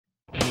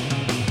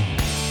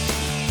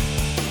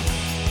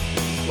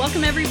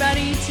Welcome,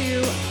 everybody,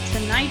 to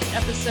tonight's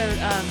episode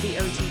of the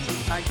OTT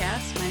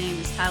podcast. My name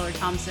is Tyler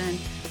Thompson.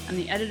 I'm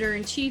the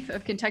editor-in-chief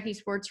of Kentucky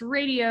Sports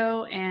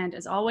Radio, and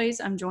as always,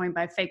 I'm joined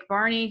by Fake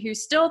Barney, who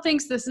still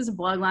thinks this is a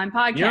Bloodline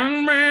podcast.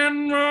 Young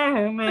man,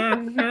 young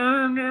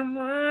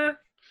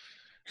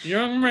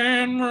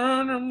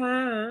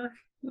man.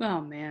 Oh,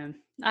 man.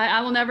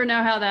 I will never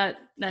know how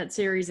that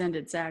series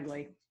ended,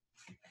 sadly.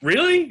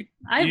 Really?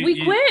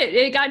 We quit.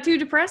 It got too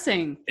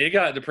depressing. It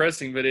got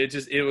depressing, but it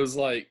just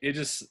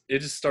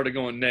started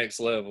going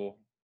next level.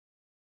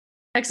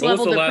 Next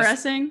level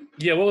depressing?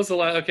 What was the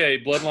last?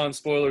 Okay, Bloodline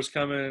spoilers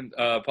coming.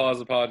 Pause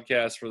the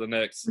podcast for the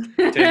next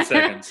 10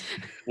 seconds.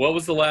 What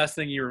was the last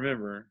thing you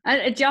remember?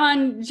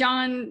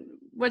 John,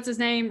 what's his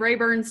name?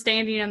 Rayburn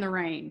standing in the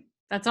rain.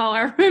 That's all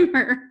I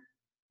remember.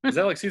 Is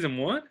that like season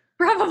 1?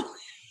 Probably.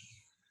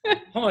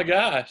 Oh my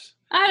gosh.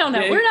 I don't know.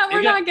 Yeah,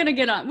 we're not gonna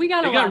get on. We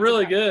got. It got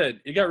really good.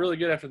 It got really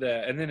good after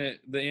that, and then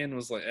the end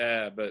was like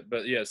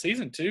but yeah,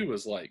 season 2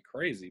 was like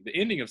crazy. The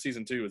ending of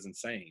season 2 was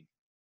insane.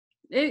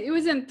 It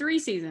was in 3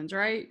 seasons,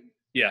 right?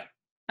 Yeah.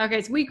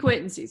 Okay, so we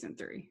quit in season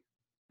 3.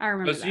 I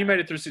remember. So you made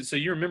it through. So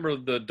you remember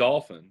the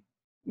dolphin?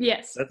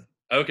 Yes.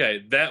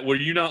 Okay. That were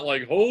you not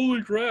like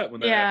holy crap when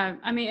that? Yeah,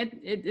 happened? I mean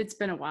it's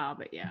been a while,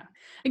 but yeah.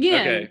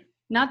 Again, okay.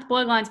 Not the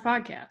Bloodlines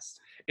podcast.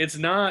 It's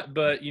not,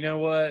 but you know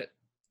what?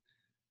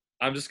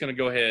 I'm just going to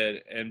go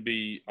ahead and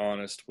be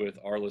honest with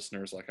our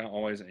listeners like I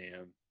always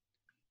am.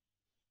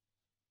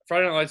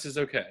 Friday Night Lights is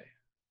okay.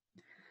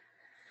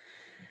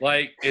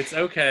 Like, it's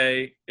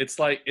okay. It's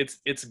like,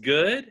 it's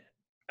good.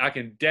 I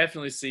can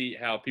definitely see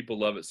how people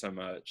love it so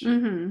much.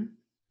 Mm-hmm.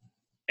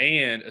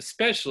 And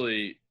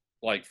especially,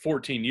 like,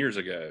 14 years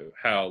ago,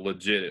 how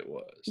legit it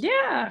was.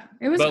 Yeah,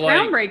 it was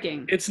groundbreaking.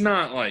 Like, it's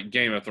not like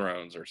Game of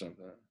Thrones or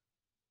something.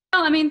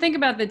 Well, I mean, think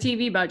about the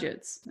TV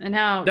budgets and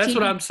how. That's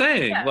what I'm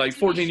saying. Yeah, like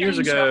 14 years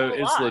ago,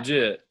 it's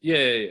legit.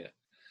 Yeah.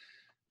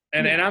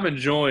 And I'm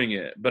enjoying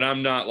it, but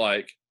I'm not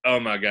like, oh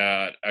my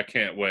God, I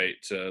can't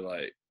wait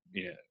to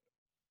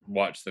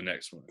watch the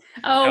next one.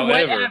 Oh,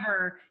 however,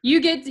 whatever.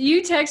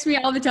 You text me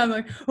all the time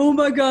like, oh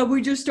my God,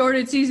 we just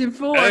started season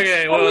 4.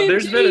 Okay, well,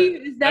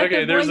 OMG,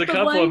 there's a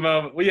couple of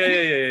moments. Well,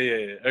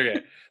 yeah.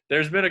 Okay.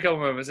 There's been a couple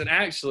moments, and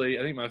actually,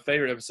 I think my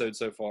favorite episode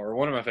so far, or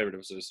one of my favorite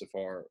episodes so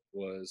far,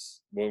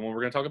 was one we're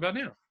going to talk about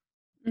now.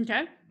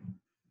 Okay.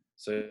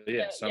 So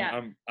yes,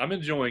 yeah. I'm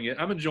enjoying it.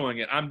 I'm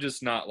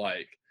just not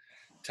like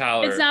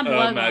Tyler. It's not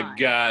oh my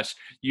gosh,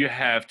 you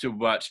have to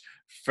watch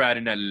Friday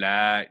Night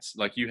Lights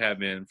like you have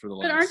been for the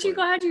last. But aren't you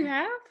glad you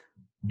have?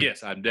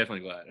 Yes, I'm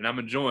definitely glad, and I'm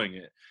enjoying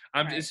it.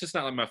 Right. It's just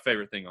not like my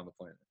favorite thing on the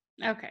planet.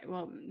 Okay,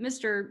 well,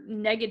 Mr.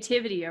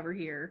 Negativity over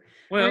here.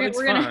 Well,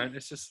 it's fine.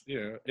 It's just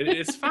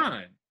it's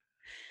fine.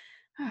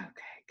 Okay,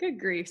 good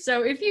grief.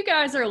 So if you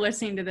guys are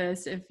listening to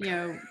this, if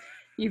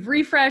you've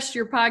refreshed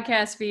your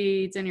podcast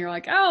feeds and you're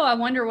like, oh, I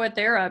wonder what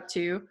they're up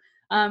to.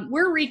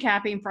 We're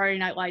recapping Friday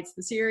Night Lights,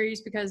 the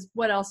series, because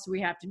what else do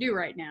we have to do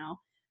right now?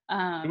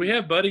 Do we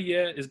have Buddy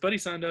yet? Is Buddy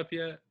signed up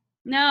yet?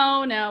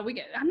 No.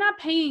 I'm not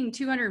paying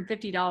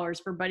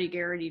 $250 for Buddy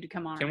Garrity to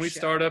come on. Can we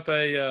start up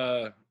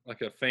a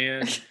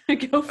fan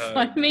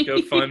GoFundMe?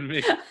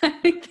 GoFundMe. I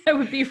think that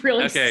would be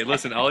really okay. sad.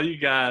 Listen, all you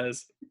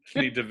guys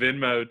need to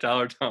Venmo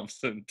Tyler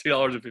Thompson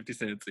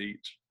 $2.50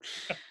 each.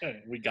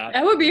 We got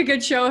that. Would be a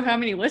good show of how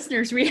many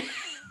listeners we have.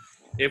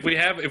 If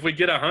we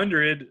get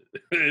 100,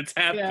 it's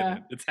happening. Yeah.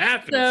 It's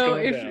happening. So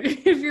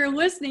if you're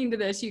listening to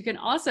this, you can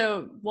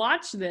also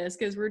watch this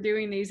because we're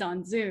doing these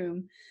on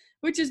Zoom,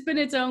 which has been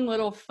its own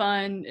little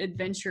fun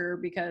adventure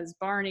because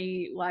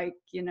Barney, like,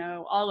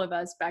 all of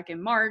us back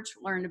in March,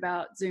 learned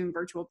about Zoom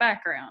virtual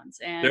backgrounds.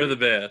 And they're the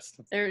best.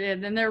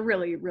 They're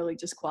really, really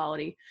just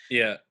quality.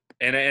 Yeah.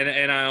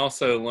 And I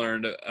also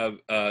learned,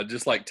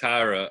 just like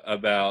Tyra,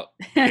 about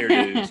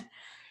hairdos.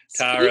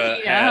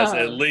 Tyra has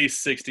at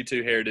least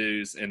 62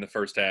 hairdos in the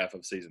first half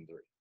of season 3.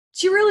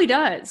 She really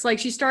does. Like,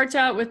 she starts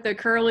out with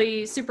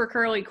the super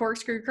curly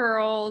corkscrew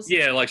curls.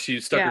 Yeah, like she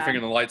stuck her finger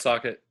in the light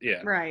socket.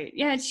 Yeah. Right.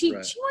 Yeah, she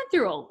went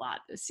through a lot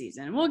this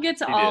season. We'll get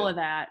to all of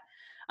that.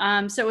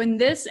 So in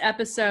this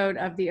episode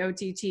of the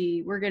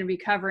OTT, we're going to be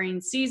covering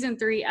season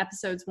 3,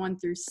 episodes 1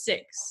 through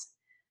 6.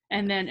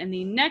 And then in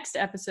the next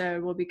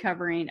episode, we'll be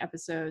covering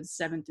episodes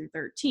 7 through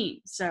 13.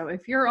 So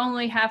if you're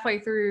only halfway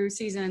through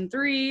season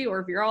 3,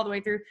 or if you're all the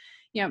way through,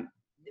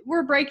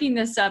 we're breaking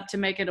this up to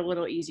make it a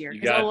little easier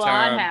because a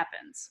lot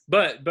happens.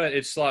 But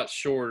it's a lot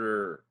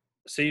shorter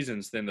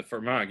seasons than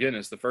my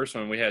goodness, the first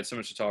one we had so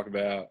much to talk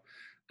about.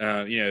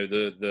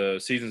 The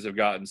seasons have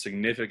gotten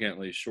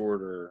significantly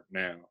shorter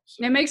now.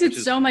 So, it makes it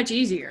so much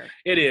easier.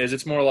 It is.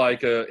 It's more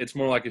like a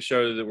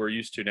show that we're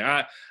used to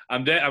now.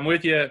 I'm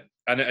with you.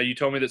 I know you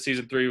told me that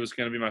season 3 was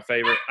going to be my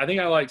favorite. I think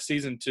I like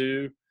season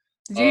 2.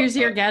 Did you just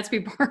hear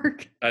Gatsby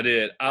Park? I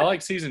did. I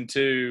like season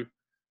 2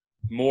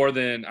 more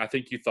than I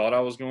think you thought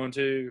I was going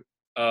to.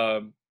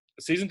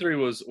 Season 3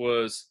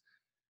 was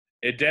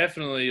it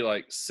definitely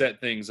like set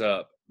things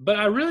up, but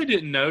I really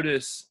didn't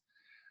notice.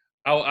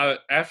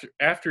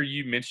 After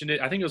you mentioned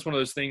it, I think it was one of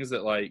those things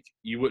that like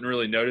you wouldn't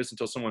really notice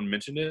until someone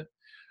mentioned it.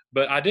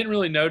 but I didn't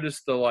really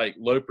notice the like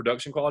low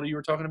production quality you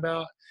were talking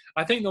about.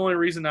 I think the only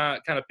reason I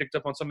kind of picked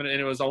up on some of it,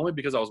 and it was only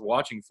because I was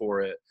watching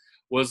for it,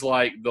 was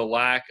like the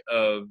lack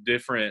of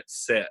different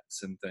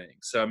sets and things.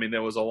 So I mean,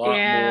 there was a lot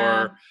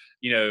more,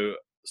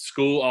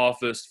 school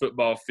office,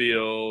 football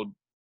field,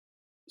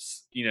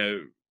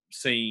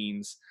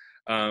 scenes,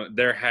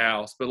 their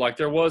house, but like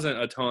there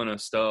wasn't a ton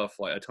of stuff,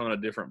 like a ton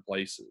of different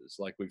places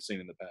like we've seen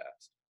in the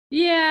past.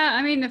 Yeah,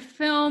 I mean the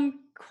film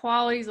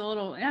quality's a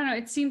little, I don't know,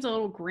 it seems a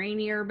little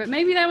grainier, but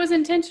maybe that was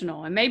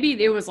intentional, and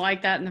maybe it was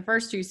like that in the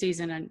first two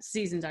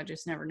seasons. I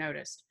just never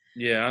noticed.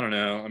 Yeah, I don't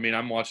know. I mean,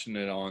 I'm watching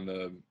it on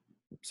the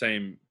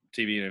same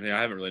TV and everything.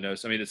 I haven't really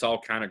noticed. I mean, it's all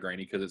kind of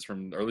grainy because it's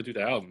from the early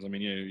 2000s. I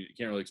mean, you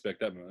can't really expect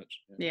that much.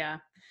 Yeah.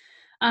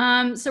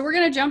 So we're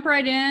gonna jump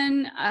right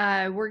in.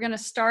 We're gonna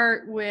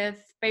start with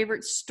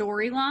favorite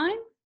storyline.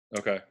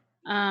 Okay.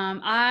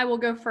 I will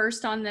go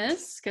first on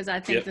this because I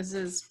think this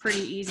is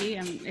pretty easy.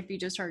 If you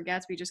just heard,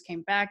 Gatsby just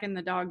came back in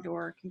the dog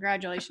door.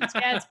 Congratulations,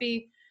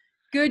 Gatsby.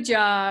 Good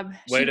job.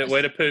 Way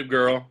to poop,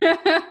 girl.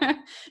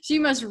 She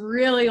must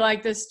really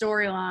like this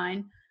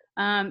storyline.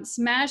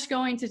 Smash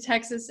going to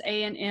Texas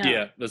A&M.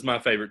 Yeah, that's my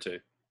favorite too.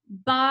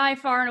 By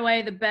far and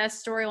away the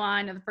best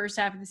storyline of the first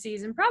half of the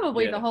season,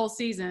 probably the whole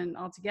season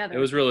altogether. It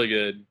was really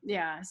good.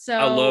 Yeah. So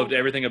I loved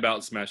everything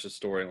about Smash's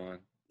storyline.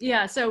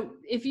 Yeah. So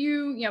if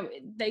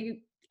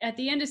they at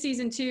the end of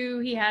season 2,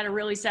 he had a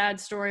really sad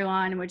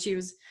storyline in which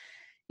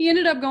he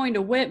ended up going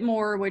to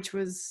Whitmore, which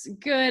was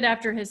good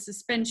after his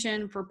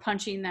suspension for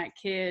punching that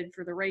kid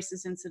for the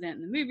racist incident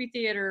in the movie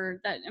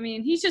theater.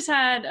 He's just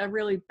had a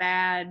really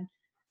bad,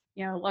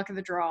 luck of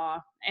the draw.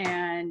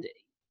 And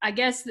I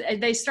guess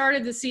they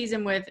started the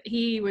season with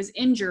he was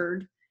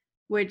injured,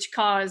 which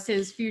caused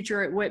his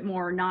future at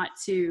Whitmore not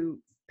to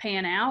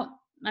pan out.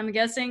 I'm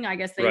guessing. I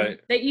guess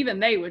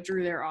they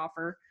withdrew their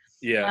offer.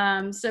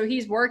 Yeah. So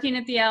he's working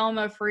at the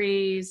Alamo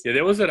Freeze. Yeah,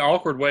 there was an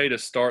awkward way to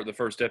start the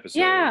first episode.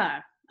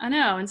 Yeah, I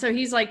know. And so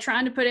he's like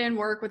trying to put in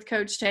work with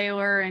Coach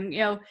Taylor. And,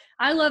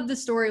 I love the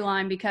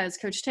storyline because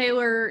Coach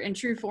Taylor in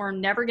true form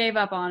never gave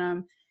up on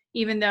him,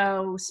 even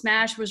though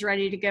Smash was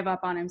ready to give up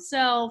on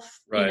himself.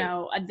 Right.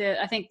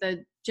 I think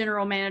the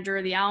general manager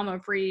of the Alamo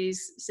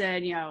Freeze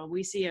said,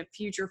 we see a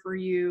future for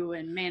you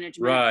and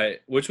management. Right.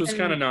 Which was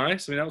kind of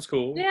nice. I mean, that was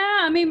cool.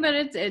 Yeah.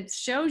 But it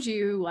shows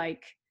you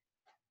like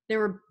there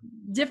were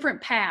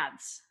different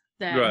paths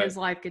that his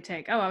life could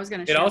take. I was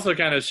going to. It also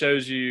kind of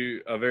shows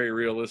you a very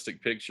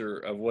realistic picture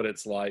of what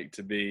it's like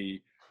to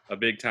be a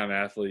big time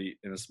athlete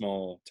in a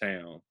small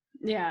town.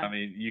 Yeah. I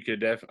mean, you could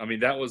definitely. I mean,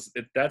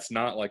 that's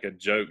not like a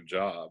joke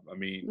job. I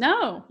mean,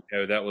 no.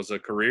 That was a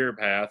career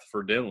path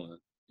for Dylan.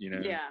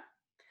 Yeah.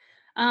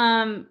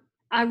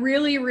 I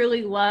really,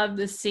 really love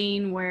the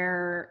scene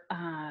where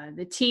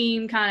the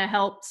team kind of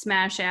helped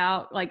Smash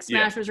out. Like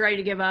Smash was ready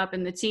to give up,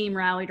 and the team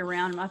rallied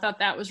around him. I thought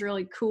that was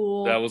really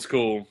cool. That was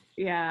cool.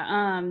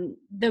 Yeah.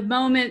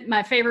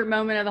 My favorite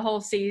moment of the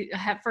whole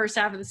first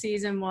half of the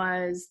season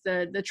was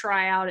the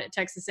tryout at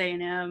Texas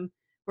A&M,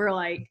 where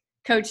like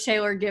Coach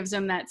Taylor gives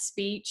him that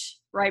speech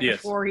right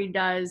before he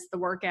does the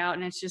workout,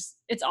 and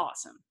it's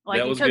awesome.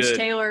 Like Coach good.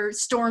 Taylor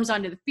storms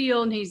onto the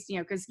field, and he's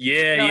because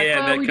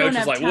that coach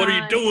is like, time. What are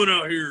you doing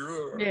out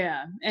here?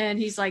 Yeah, and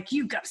he's like,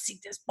 you got to see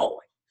this boy.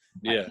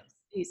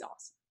 He's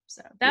awesome.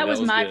 So that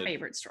was my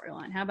favorite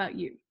storyline. How about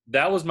you?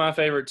 That was my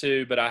favorite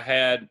too, but I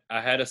had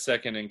a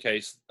second in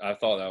case I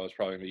thought that was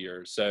probably gonna be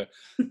yours. So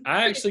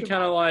I actually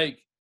kind of like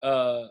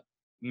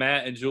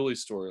Matt and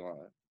Julie's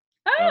storyline.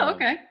 Oh,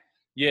 okay.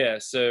 Yeah,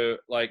 so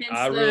like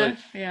I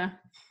liked.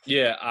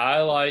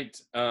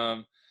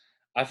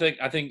 I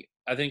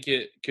think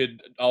it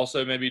could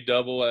also maybe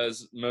double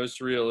as most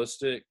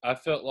realistic. I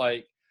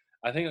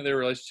think that their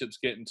relationship's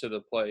getting to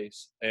the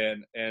place,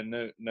 and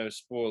no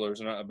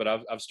spoilers. But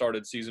I've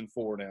started season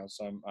 4 now,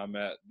 so I'm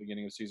at the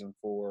beginning of season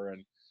 4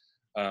 and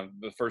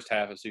the first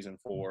half of season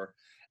 4.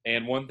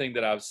 And one thing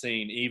that I've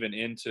seen even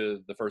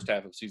into the first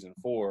half of season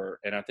 4,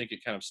 and I think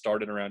it kind of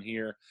started around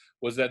here,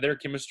 was that their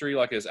chemistry,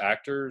 like as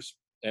actors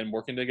and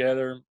working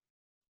together,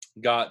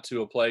 got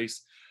to a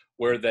place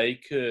where they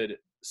could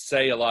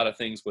say a lot of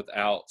things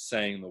without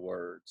saying the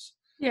words.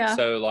 Yeah.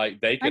 So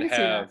like they could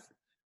have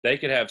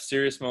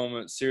serious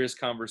moments, serious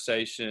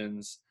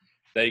conversations.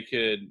 They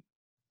could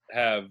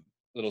have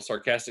little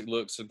sarcastic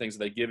looks and things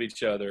that they give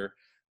each other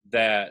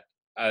that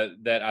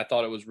I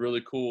thought it was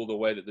really cool the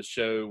way that the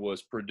show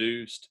was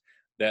produced,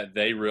 that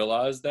they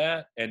realized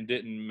that and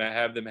didn't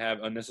have them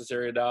have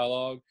unnecessary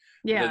dialogue.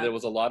 Yeah. There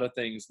was a lot of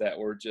things that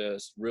were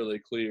just really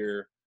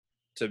clear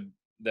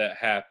that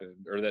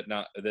happened or that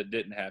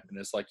didn't happen.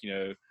 It's like,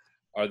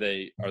 are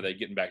they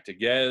getting back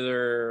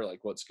together? Like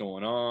what's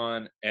going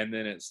on? And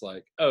then it's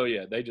like, oh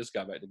yeah, they just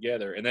got back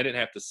together, and they didn't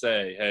have to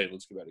say, hey,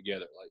 let's get back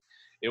together. Like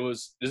it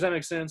was. Does that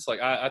make sense?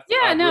 Like I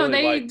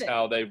really liked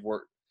how they've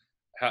worked.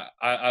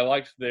 I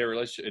liked their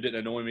relationship. It didn't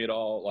annoy me at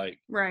all. Like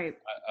right.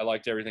 I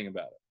liked everything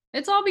about it.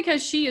 It's all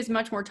because she is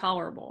much more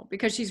tolerable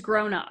because she's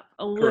grown up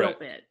a little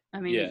bit. I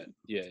mean,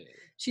 yeah.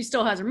 She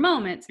still has her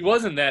moments. It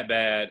wasn't that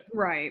bad.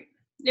 Right.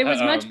 It was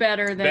much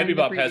better than Baby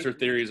Bop has her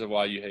theories of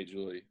why you hate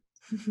Julie.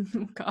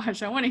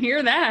 Gosh, I want to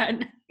hear that.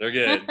 They're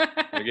good.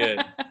 They're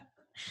good.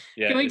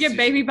 Yeah. Can we get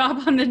Baby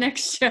Bob on the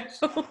next show?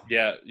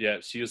 Yeah.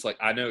 She was like,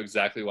 I know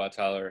exactly why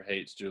Tyler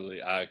hates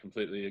Julie. I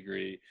completely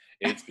agree.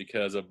 It's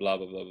because of blah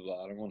blah blah blah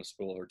blah. I don't want to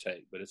spoil her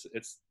take, but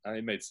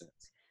it made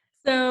sense.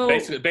 So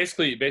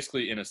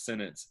basically, in a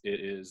sentence, it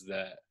is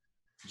that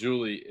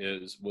Julie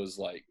was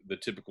like the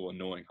typical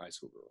annoying high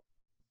school girl.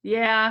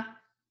 Yeah,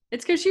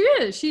 it's because she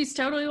is. She's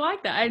totally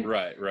like that.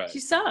 Right. She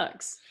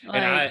sucks.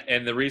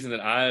 And the reason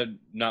that I'm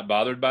not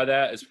bothered by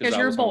that is because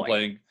I was home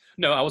playing.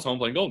 No, I was home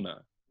playing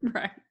Goldeneye.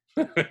 Right.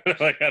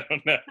 Like, I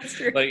don't know. That's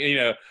true. Like,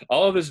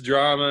 all of this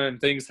drama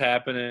and things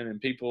happening and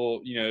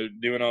people,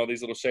 doing all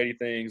these little shady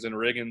things, and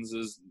Riggins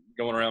is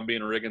going around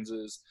being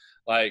Rigginses.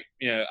 Like,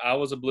 I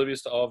was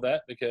oblivious to all of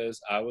that because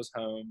I was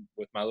home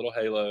with my little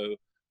Halo,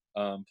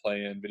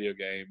 playing video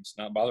games,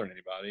 not bothering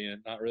anybody,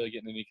 and not really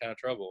getting in any kind of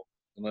trouble.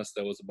 Unless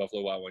there was a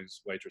Buffalo Wild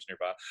Wings waitress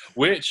nearby.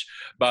 Which,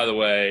 by the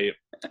way,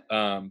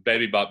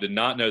 Baby Bob did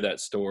not know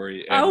that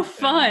story. And,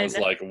 fun. And was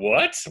like,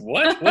 what?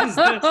 What is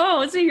this?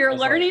 Oh, so you're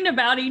learning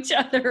about each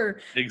other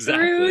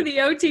through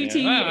the OTT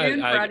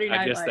and Friday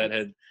Night Lights. I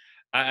guess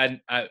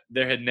that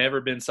there had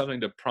never been something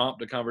to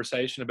prompt a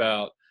conversation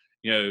about,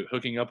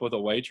 hooking up with a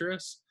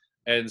waitress.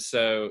 And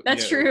so.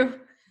 That's true.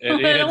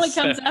 It only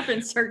comes up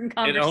in certain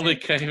conversations.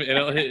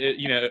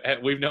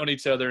 We've known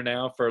each other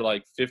now for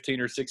like 15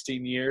 or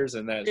 16 years,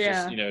 and that's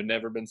just,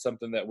 never been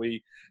something that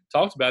we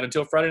talked about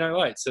until Friday Night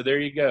Lights. So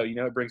there you go.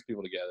 It brings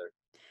people together.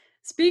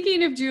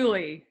 Speaking of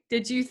Julie,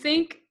 did you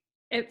think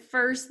at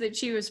first that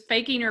she was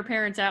faking her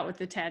parents out with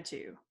the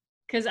tattoo?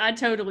 Because I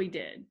totally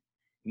did.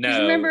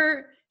 No.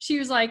 Remember, she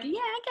was like, yeah,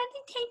 I got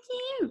the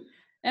tattoo.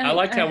 And I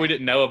liked how we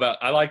didn't know about.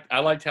 I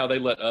liked how they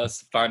let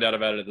us find out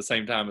about it at the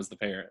same time as the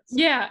parents.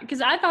 Yeah, because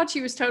I thought she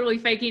was totally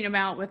faking him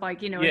out with a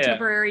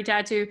temporary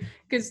tattoo.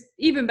 Because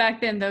even back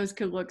then, those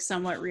could look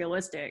somewhat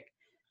realistic.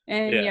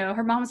 And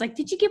her mom was like,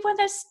 "Did you get one of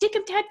those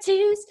stick-up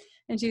tattoos?"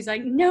 And she's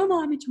like, "No,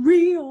 Mom, it's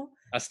real."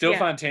 I still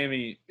find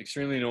Tammy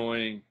extremely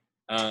annoying.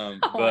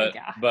 But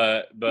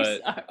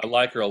I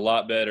like her a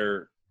lot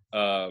better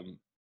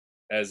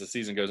as the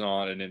season goes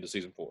on and into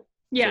season 4.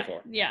 Yeah,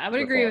 I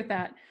would agree with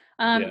that.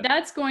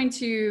 That's going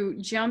to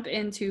jump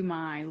into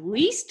my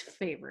least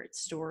favorite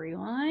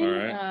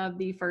storyline of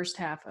the first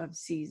half of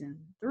season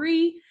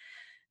 3,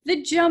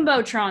 the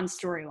Jumbotron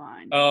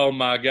storyline. Oh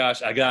my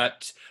gosh, I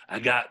got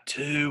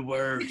 2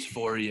 words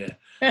for you.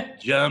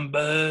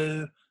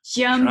 Jumbotron.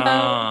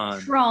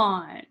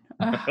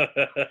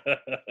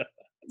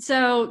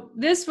 So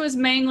this was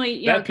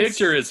mainly that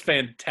picture is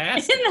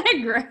fantastic. Isn't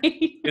that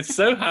great? It's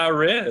so high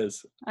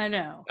res. I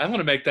know. I want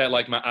to make that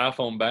like my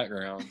iPhone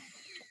background.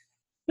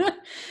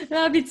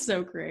 That'd be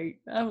so great.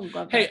 I would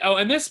love that. Hey,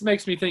 and this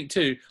makes me think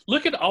too.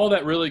 Look at all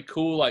that really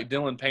cool like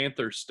Dylan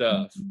Panther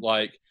stuff. Mm-hmm.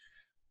 Like,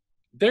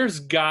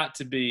 there's got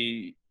to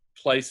be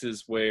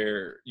places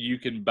where you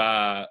can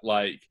buy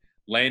like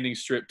landing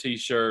strip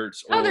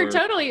T-shirts.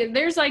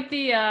 There's like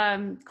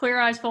the Clear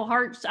Eyes Full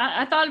Hearts.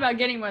 I thought about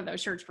getting one of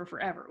those shirts for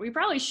forever. We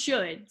probably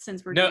should,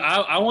 since we're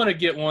I want to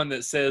get one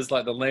that says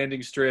like the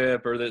landing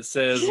strip, or that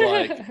says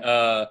like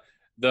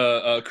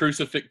the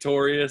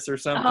Crucifixtorious or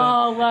something.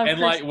 Oh, love and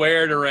like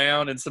wear it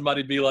around, and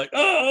somebody be like,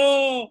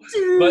 "Oh!"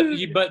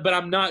 But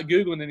I'm not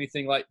Googling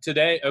anything like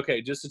today.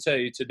 Okay, just to tell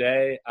you,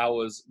 today I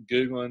was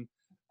Googling.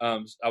 I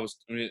was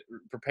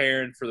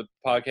preparing for the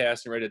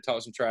podcast and ready to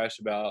talk some trash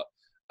about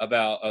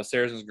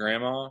Sarah's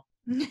grandma.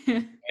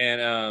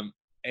 and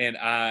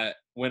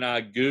when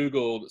I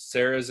Googled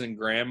Sarah's and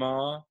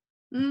grandma,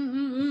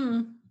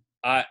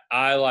 I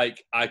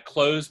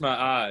closed my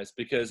eyes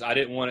because I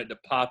didn't want it to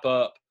pop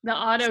up. The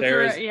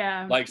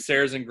autocorrect, like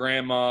Sarah's and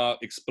grandma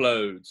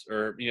explodes,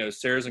 or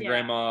Sarah's and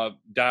grandma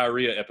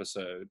diarrhea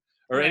episode,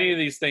 or any of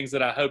these things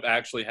that I hope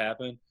actually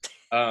happen.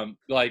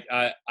 Like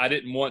I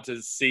didn't want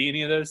to see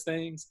any of those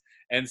things,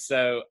 and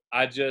so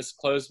I just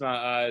closed my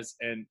eyes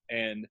and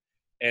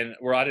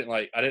where I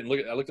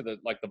looked at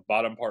the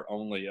bottom part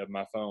only of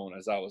my phone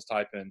as I was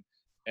typing,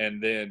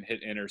 and then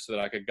hit enter so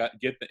that I could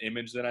get the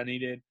image that I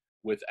needed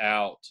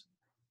without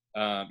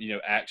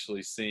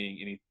actually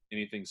seeing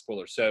anything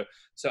spoiler. So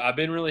I've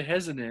been really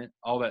hesitant,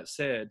 all that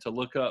said, to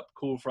look up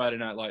cool Friday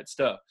Night Lights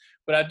stuff.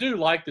 But I do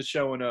like the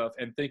show enough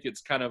and think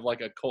it's kind of like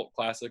a cult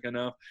classic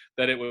enough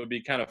that it would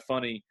be kind of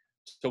funny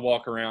to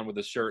walk around with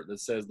a shirt that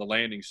says the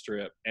landing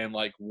strip, and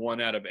like one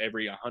out of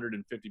every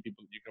 150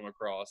 people you come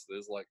across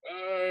is like,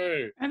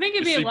 "Hey, I think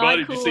it'd be a lot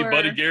cooler. Did you see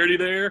Buddy Garrity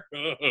there?"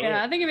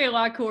 Yeah, I think it'd be a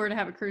lot cooler to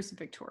have a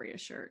Crucifixtorious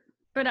shirt.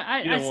 But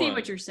I see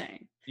what you're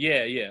saying.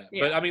 Yeah.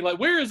 But I mean, like,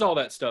 where is all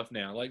that stuff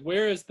now? Like,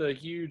 where is the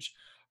huge?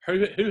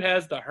 Who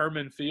has the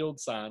Herman Field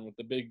sign with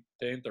the big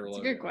Panther logo? That's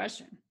a good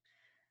question.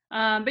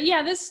 But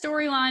yeah, this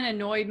storyline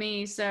annoyed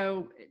me.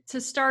 So to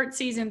start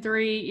season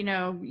 3,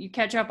 you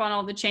catch up on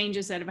all the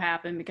changes that have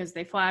happened because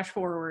they flash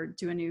forward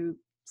to a new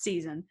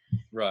season.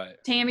 Right.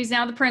 Tammy's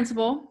now the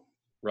principal.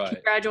 Right.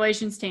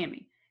 Congratulations,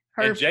 Tammy.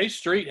 And Jay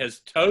Street has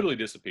totally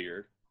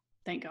disappeared.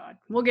 Thank God.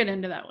 We'll get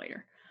into that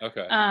later.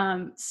 Okay.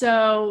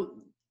 So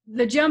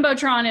the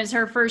Jumbotron is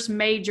her first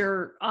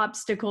major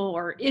obstacle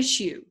or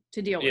issue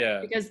to deal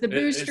with because the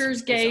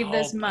boosters gave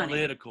this money.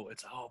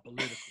 It's all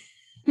political.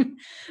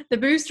 The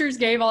boosters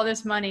gave all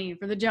this money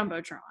for the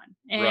Jumbotron,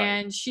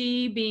 and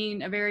she,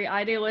 being a very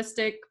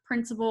idealistic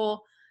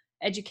principal,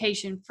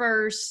 education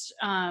first,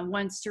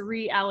 wants to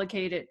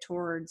reallocate it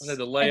towards. They had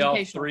to lay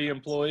off 3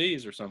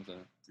 employees or something.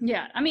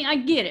 Yeah, I mean, I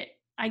get it.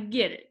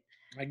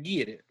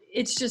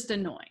 It's just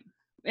annoying.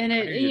 And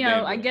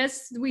I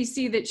guess we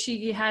see that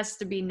she has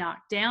to be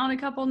knocked down a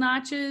couple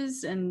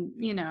notches, and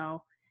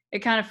it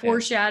kind of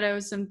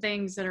foreshadows some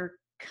things that are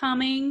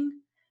coming.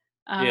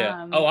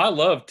 Yeah. I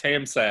love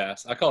Tam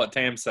Sass. I call it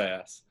Tam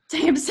Sass.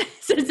 Tam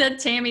Sass, is that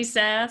Tammy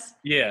Sass?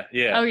 Yeah.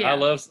 Oh yeah.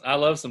 I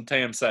love some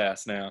Tam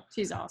Sass now.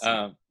 She's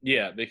awesome.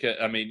 Because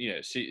I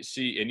mean,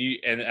 she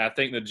and I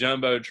think the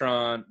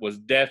Jumbotron was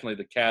definitely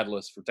the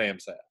catalyst for Tam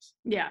Sass.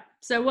 Yeah.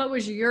 So, what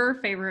was your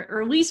favorite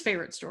or least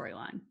favorite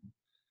storyline?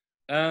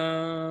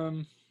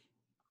 I'm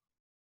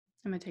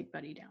gonna take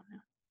Buddy down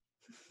now.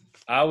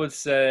 I would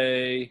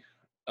say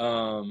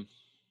Tyra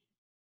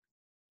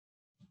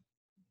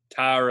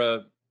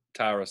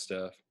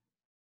stuff.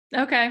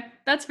 Okay,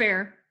 that's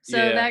fair. So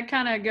that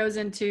kind of goes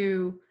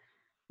into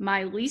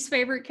my least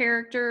favorite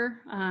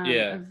character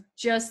of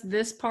just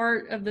this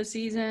part of the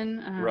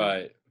season.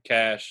 Right.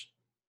 Cash.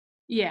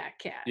 Yeah,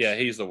 Cash. Yeah,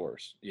 he's the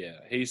worst. Yeah,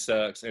 he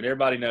sucks. And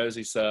everybody knows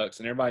he sucks.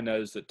 And everybody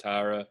knows that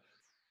Tyra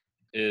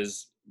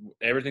is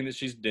everything that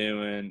she's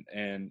doing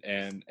and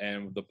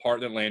the part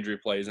that Landry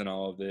plays in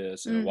all of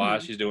this and why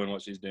she's doing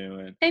what she's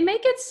doing. They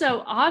make it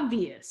so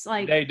obvious.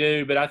 Like they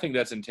do, but I think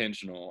that's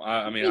intentional.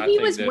 I mean, he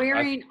was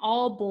wearing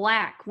all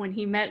black when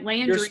he met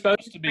Landry. You're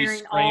supposed to be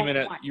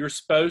screaming you're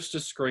supposed to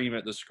scream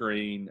at the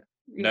screen,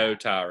 no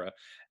Tyra.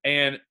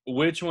 And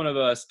which one of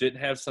us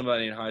didn't have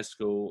somebody in high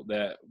school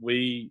that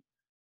we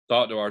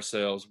thought to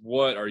ourselves,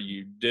 what are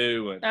you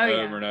doing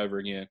over and over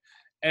again?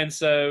 And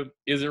so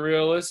is it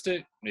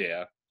realistic?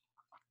 Yeah.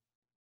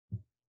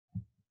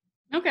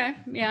 Okay.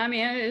 Yeah, I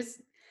mean,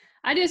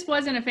 I just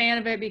wasn't a fan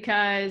of it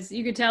because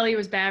you could tell he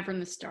was bad from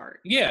the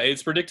start. Yeah,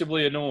 it's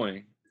predictably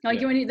annoying. Like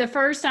when the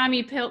first time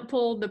he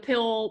pulled the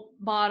pill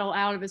bottle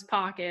out of his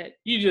pocket.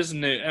 You just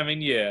knew. I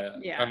mean, yeah.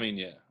 I mean,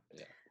 yeah.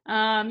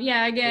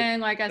 Again,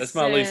 that's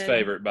my least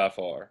favorite by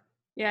far.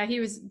 Yeah,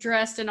 he was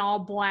dressed in all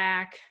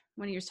black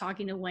when he was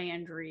talking to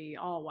Landry.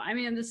 I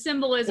mean, the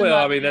symbolism.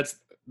 Well, I mean, that's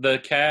the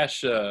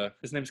Cash.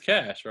 His name's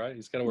Cash, right?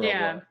 He's got to wear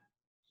all black.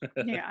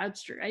 Yeah,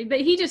 that's true.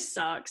 But he just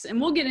sucks. And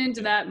we'll get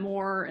into that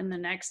more in the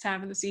next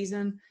half of the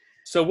season.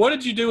 So what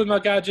did you do with my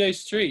guy, Jay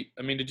Street?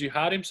 I mean, did you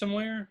hide him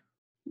somewhere?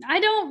 I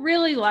don't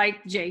really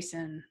like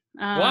Jason.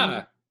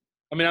 Why?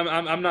 I mean,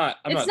 I'm not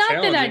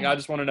challenging. I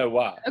just want to know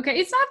why. Okay,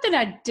 it's not that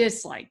I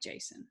dislike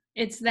Jason.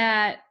 It's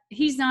that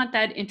he's not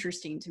that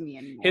interesting to me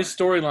anymore. His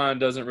storyline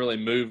doesn't really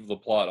move the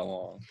plot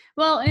along.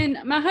 Well, and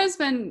my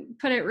husband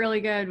put it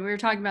really good. We were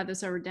talking about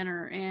this over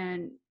dinner,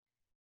 and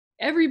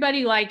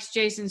everybody likes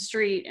Jason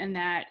Street and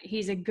that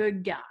he's a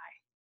good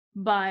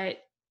guy,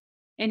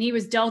 and he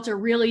was dealt a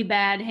really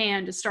bad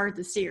hand to start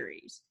the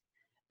series.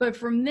 But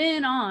from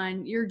then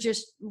on, you're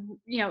just,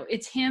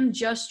 it's him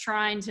just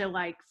trying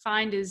to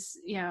find his,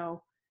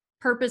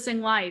 purpose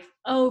in life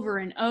over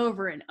and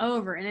over and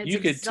over. And it's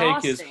exhausting.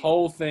 Take his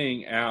whole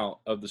thing out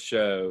of the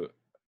show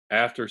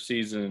after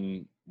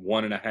season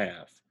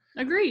 1.5.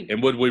 Agreed.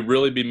 And would we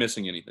really be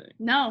missing anything?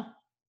 No,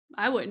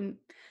 I wouldn't.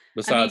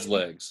 Besides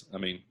legs. I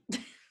mean.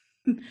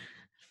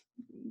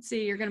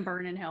 See, you're gonna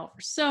burn in hell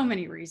for so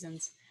many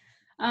reasons.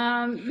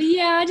 But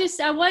yeah,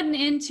 I wasn't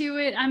into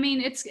it. I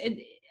mean,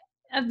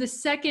 of the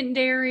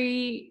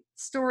secondary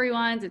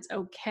storylines, it's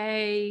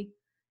okay.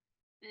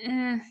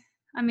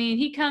 I mean,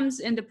 he comes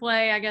into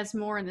play, I guess,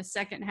 more in the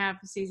second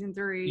half of season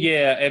 3.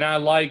 Yeah, and I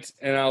liked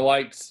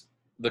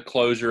the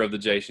closure of the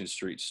Jason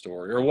Street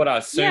story, or what I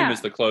assume is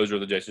the closure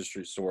of the Jason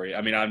Street story.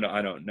 I mean, I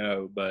don't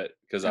know, but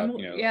because I'm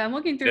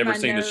looking through. Never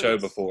seen the show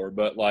before,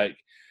 but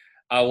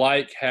I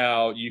like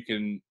how you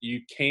can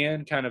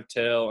kind of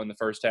tell in the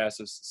first half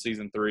of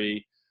season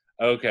 3,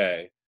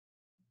 okay,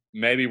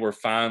 maybe we're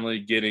finally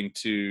getting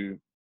to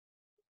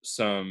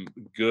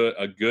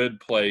a good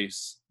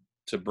place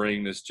to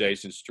bring this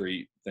Jason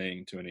Street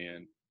thing to an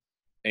end.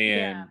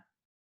 And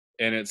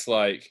it's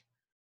like,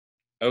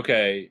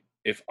 okay,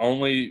 if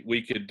only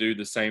we could do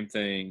the same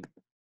thing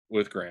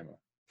with Grandma.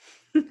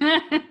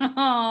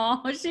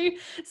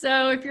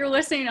 So if you're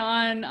listening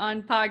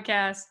on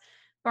podcast,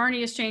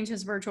 Barney has changed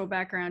his virtual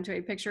background to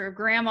a picture of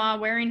Grandma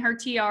wearing her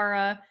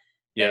tiara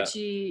that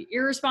she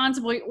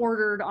irresponsibly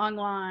ordered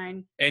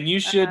online. And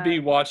you should be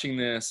watching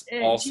this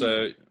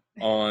also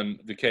on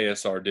the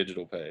KSR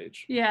Digital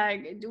page. Yeah,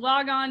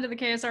 log on to the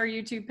KSR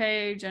YouTube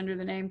page under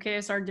the name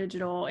KSR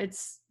Digital.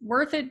 It's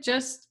worth it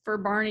just for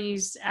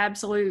Barney's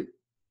absolute,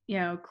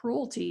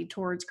 cruelty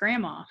towards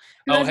Grandma.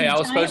 Oh, hey, I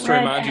was supposed to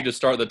remind you to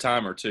start the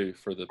timer too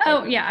for the.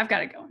 Oh yeah, I've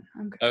got it going.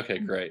 Okay,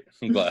 great.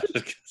 I'm glad.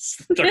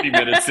 30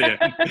 minutes in.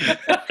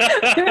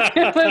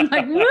 I'm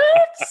like,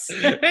 whoops.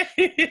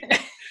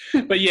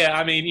 But yeah,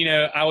 I mean,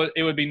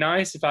 it would be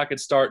nice if I could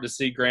start to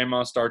see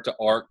grandma start to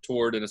arc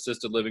toward an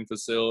assisted living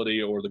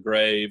facility or the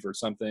grave or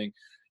something,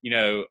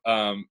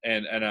 and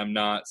I'm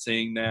not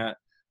seeing that.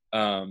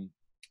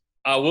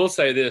 I will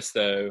say this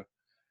though,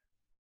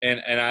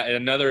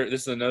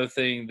 this is another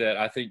thing that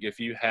I think if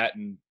you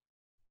hadn't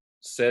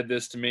said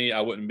this to me,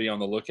 I wouldn't be on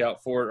the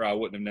lookout for it, or I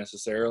wouldn't have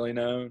necessarily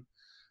known.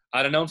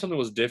 I'd have known something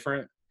was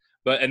different.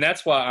 And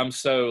that's why I'm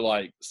so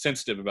like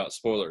sensitive about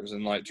spoilers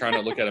and like trying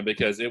to look at them,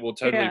 because it will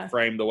totally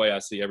frame the way I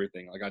see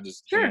everything. Like I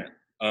just can't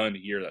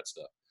unhear that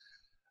stuff.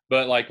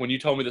 But like when you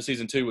told me that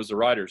season 2 was the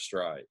writer's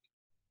strike,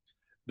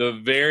 the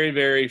very,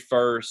 very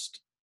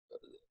first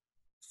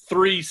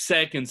 3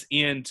 seconds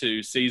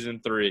into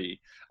season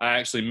 3, I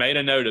actually made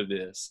a note of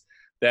this,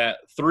 that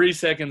 3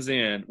 seconds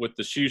in with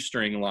the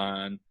shoestring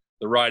line,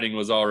 the writing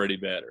was already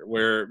better,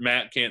 where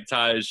Matt can't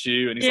tie his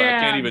shoe and he's like,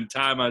 I can't even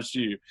tie my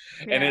shoe.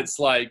 Yeah. And it's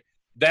like,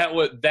 that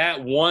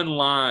one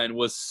line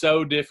was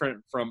so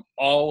different from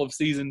all of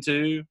season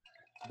 2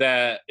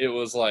 that it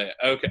was like,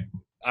 okay,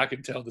 I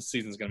can tell the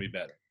season's going to be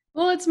better.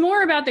 Well, it's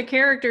more about the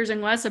characters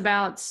and less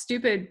about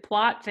stupid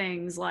plot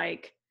things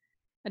like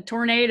a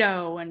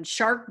tornado and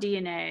shark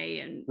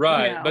DNA and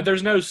right. But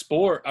there's no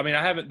sport. I mean,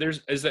 how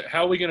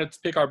are we going to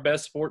pick our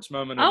best sports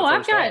moment?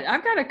 I've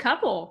got a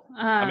couple.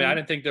 I mean, I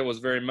didn't think there was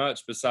very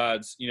much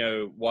besides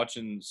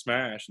watching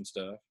Smash and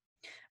stuff.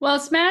 Well,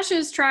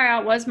 Smash's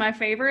tryout was my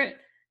favorite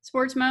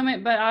sports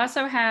moment, but I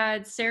also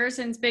had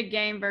Saracen's big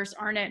game versus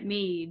Arnett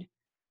Meade,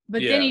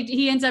 but then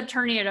he ends up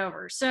turning it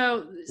over.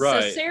 So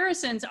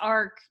Saracen's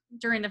arc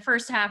during the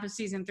first half of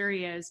season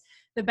 3 is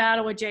the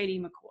battle with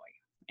JD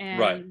McCoy,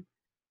 and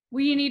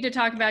we need to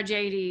talk about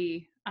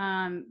JD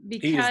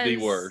because he is the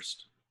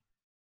worst.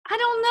 I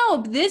don't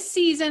know this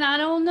season. I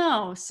don't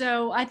know.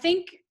 So I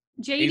think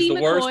JD he's the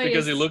worst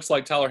because he looks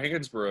like Tyler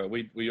Hansbrough.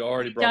 We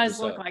already brought this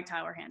up. Does look like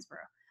Tyler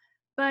Hansbrough.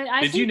 But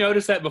did you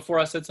notice that before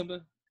I said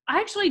something? I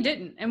actually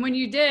didn't. And when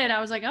you did,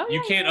 I was like, oh,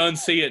 you can't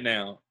unsee it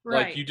now.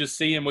 Right. Like you just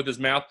see him with his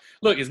mouth.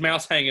 Look, his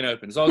mouth's hanging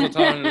open. It's always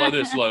talking like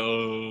this,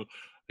 like,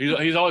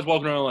 he's always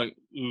walking around like,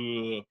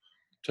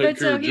 take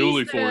care of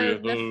Julie for you.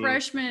 The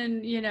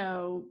freshman,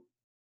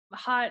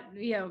 hot,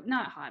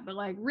 not hot, but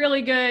like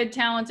really good,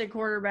 talented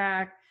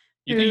quarterback.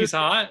 You think he's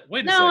hot?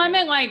 Wait a second. No, I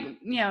meant like,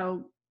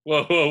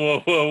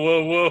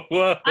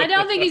 Whoa. I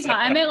don't think he's hot.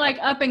 I meant like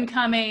up and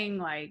coming,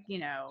 like,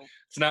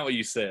 It's not what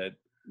you said.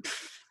 I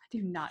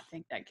do not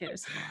think that kid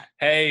is hot.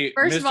 Hey,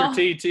 Mr.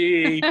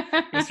 TT.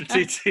 Mr.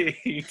 TT.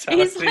 He's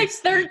like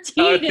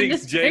 13 in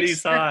this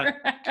JD's hot.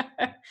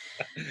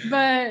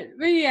 but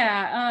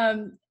yeah,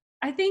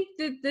 I think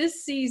that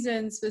this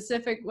season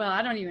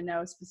I don't even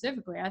know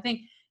specifically. I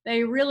think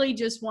they really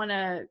just want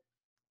us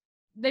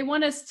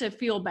to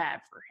feel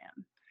bad for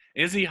him.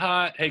 Is he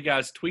hot? Hey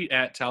guys, tweet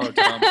at Tyler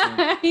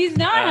Thompson. He's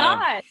not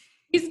hot.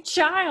 He's a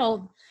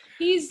child.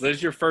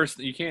 There's your first.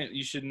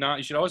 You should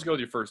always go with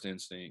your first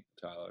instinct,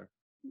 Tyler.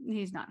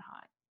 He's not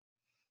hot.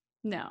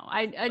 No,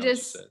 I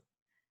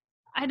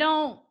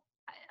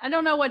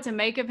don't know what to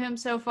make of him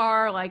so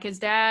far. Like his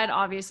dad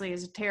obviously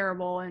is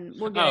terrible, and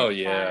we'll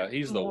get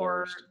he's the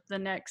worst the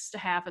next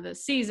half of the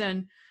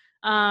season.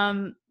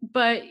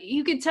 But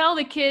you could tell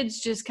the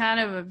kid's just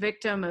kind of a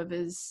victim of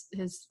his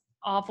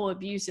awful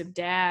abusive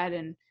dad,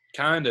 and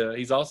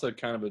he's also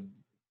kind of a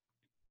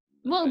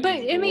but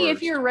I mean,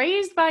 if you're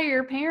raised by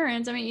your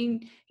parents, I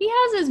mean, he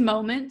has his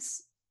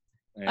moments.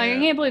 Yeah. I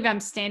can't believe I'm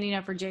standing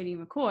up for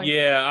JD McCoy.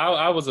 Yeah,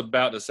 I was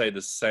about to say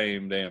the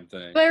same damn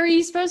thing. But are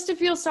you supposed to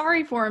feel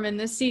sorry for him in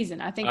this season?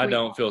 I think I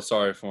don't feel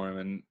sorry for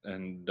him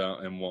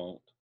and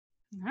won't.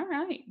 All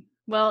right.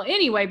 Well,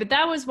 anyway, but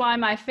that was why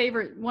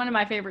one of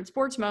my favorite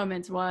sports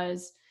moments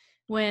was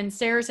when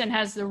Saracen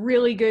has the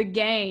really good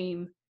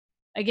game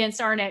against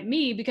Arnett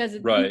Meade, because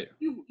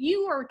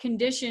you are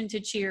conditioned to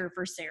cheer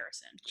for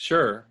Saracen.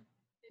 Sure.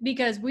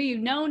 Because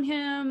we've known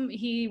him.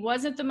 He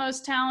wasn't the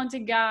most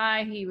talented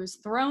guy. He was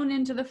thrown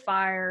into the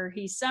fire.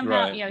 He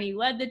somehow, he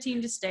led the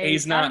team to state.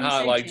 He's not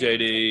hot like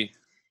JD.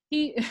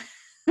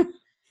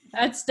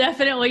 That's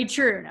definitely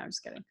true. No, I'm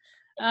just kidding.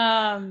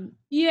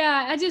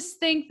 I just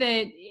think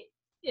that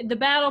the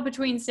battle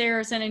between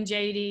Saracen and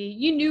JD,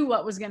 you knew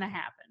what was going to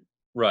happen.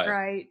 Right.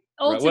 Right.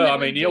 Well, I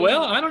mean,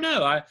 I don't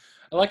know.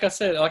 Like I've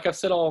said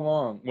all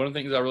along, one of the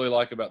things I really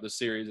like about this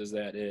series is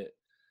that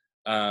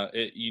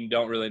you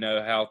don't really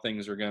know how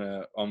things are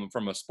gonna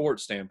from a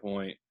sports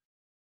standpoint.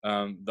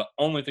 The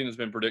only thing that's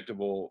been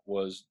predictable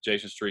was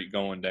Jason Street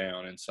going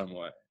down in some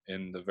way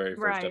in the very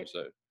first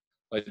episode.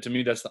 Like, to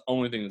me, that's the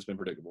only thing that's been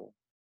predictable.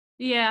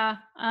 Yeah.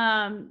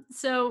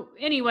 So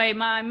anyway,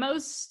 I don't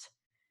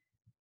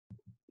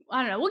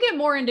know. We'll get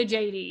more into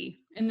JD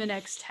in the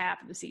next half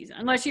of the season,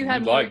 unless you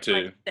had more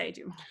to say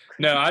to.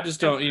 No, I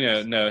just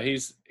don't. No,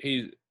 he's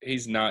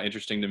not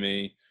interesting to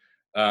me.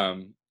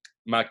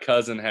 My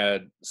cousin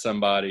had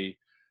somebody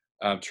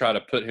try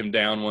to put him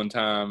down one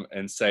time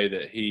and say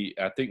that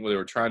I think they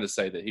were trying to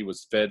say that he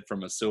was fed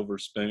from a silver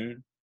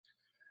spoon.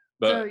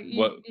 But so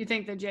you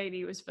think that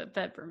JD was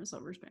fed from a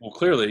silver spoon? Well,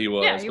 clearly he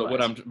was. Yeah, he was.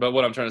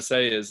 What I'm trying to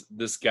say is,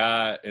 this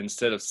guy,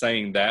 instead of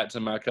saying that to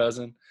my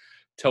cousin,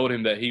 told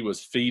him that he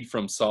was feed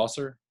from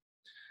saucer.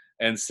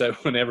 And so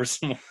whenever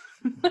someone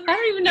I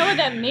don't even know what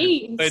that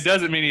means. it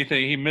doesn't mean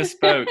anything. He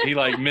misspoke. He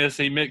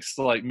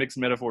mixed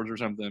metaphors or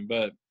something.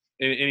 But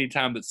any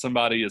time that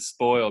somebody is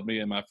spoiled, me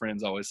and my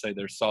friends always say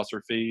they're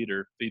saucer feed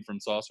or feed from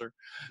saucer.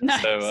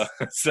 Nice.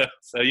 So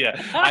yeah,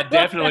 I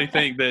definitely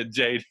think that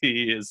JD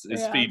is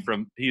feed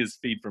from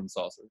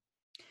saucer.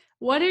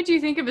 What did you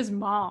think of his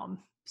mom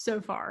so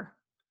far?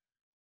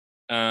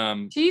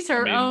 She's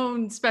her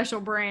own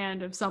special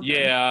brand of something.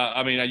 Yeah,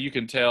 I mean, you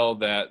can tell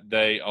that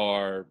they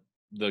are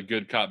the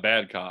good cop,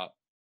 bad cop.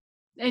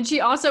 And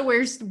she also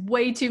wears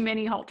way too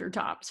many halter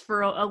tops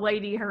for a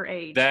lady her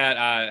age. That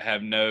I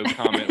have no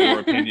comment or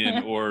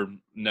opinion or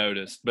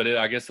noticed, but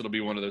I guess it'll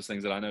be one of those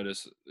things that I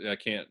notice I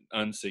can't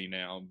unsee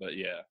now. But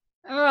yeah,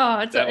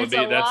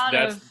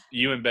 that's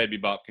you and Baby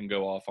Bop can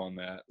go off on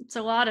that. It's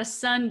a lot of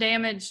sun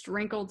damaged,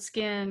 wrinkled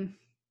skin.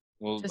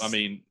 Well, I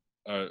mean,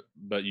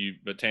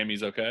 but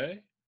Tammy's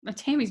okay.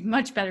 Tammy's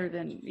much better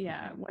than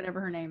whatever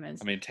her name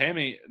is. I mean,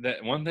 Tammy.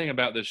 That one thing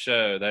about this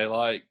show, they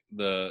like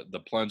the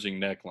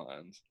plunging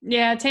necklines.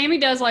 Yeah, Tammy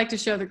does like to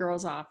show the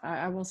girls off.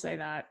 I will say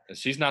that.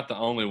 She's not the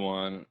only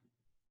one.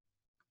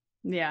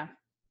 Yeah.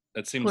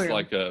 That seems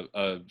like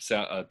a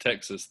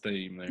Texas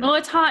theme there. Well,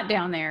 it's hot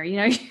down there, you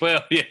know.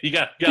 Well, yeah, you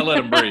got to let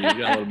them breathe.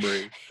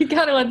 You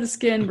got to let the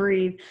skin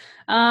breathe.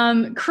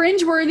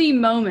 Cringeworthy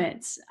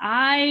moments.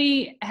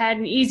 I had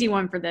an easy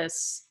one for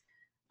this.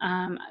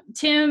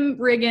 Tim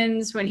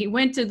Riggins, when he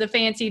went to the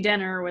fancy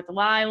dinner with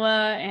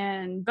Lila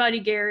and Buddy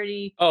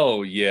Garrity.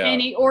 Oh, yeah.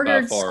 And he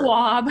ordered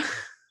squab.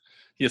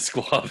 Yeah,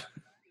 squab.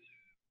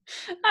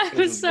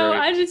 They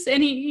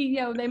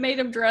made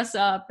him dress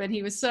up and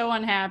he was so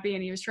unhappy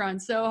and he was trying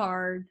so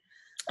hard.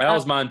 That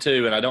was mine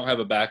too, and I don't have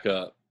a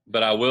backup,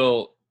 but I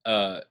will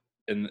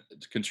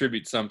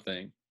contribute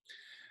something.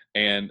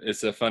 And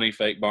it's a funny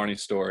fake Barney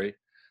story.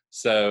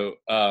 So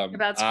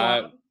about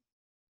squab.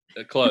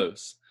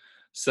 Close.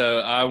 So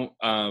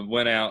I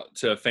went out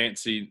to a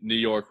fancy New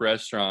York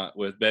restaurant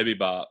with Baby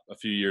Bop a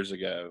few years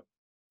ago,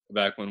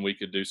 back when we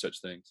could do such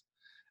things,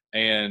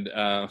 and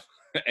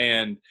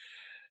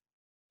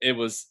it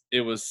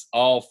was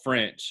all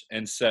French,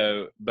 and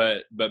so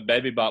but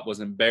Baby Bop was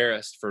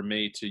embarrassed for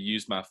me to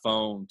use my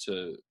phone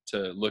to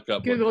look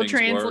up Google what things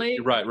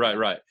Translate. Were.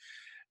 Right.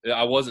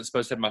 I wasn't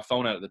supposed to have my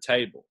phone out at the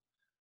table,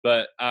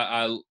 but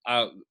I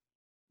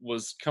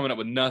was coming up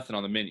with nothing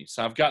on the menu.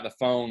 So I've got the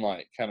phone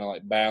kind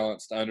of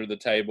balanced under the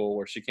table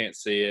where she can't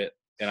see it,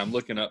 and I'm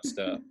looking up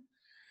stuff.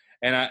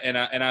 And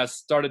I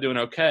started doing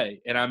okay,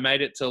 and I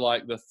made it to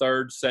the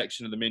third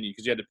section of the menu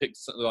because you had to pick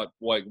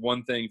like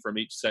one thing from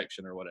each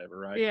section or whatever,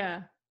 right?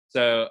 Yeah.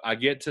 So I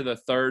get to the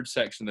third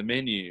section of the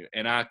menu,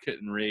 and I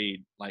couldn't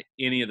read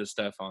any of the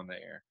stuff on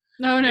there.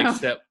 No.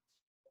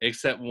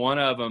 Except one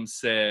of them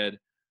said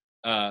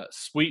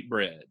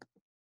sweetbread.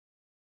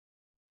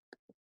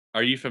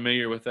 Are you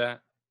familiar with that?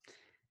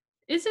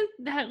 Isn't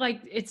that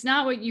it's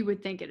not what you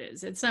would think it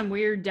is? It's some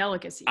weird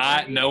delicacy. I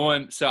right? didn't know.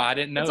 It's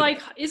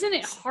isn't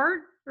it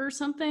heart or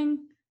something?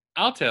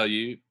 I'll tell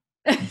you.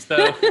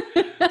 So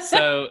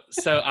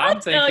I'm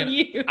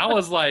thinking. I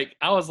was like,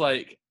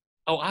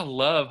 oh, I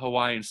love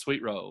Hawaiian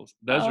sweet rolls.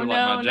 Those are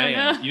my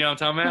jam. No. You know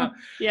what I'm talking about?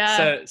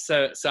 Yeah.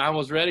 So I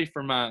was ready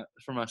for my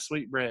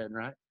sweet bread,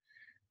 right?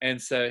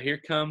 And so here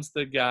comes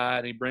the guy,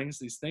 and he brings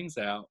these things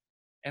out,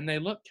 and they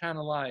look kind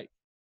of like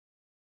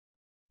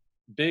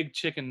big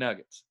chicken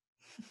nuggets.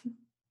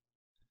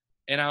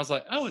 And I was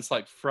like, oh, it's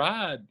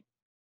fried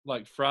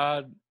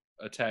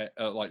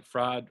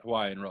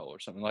Hawaiian roll or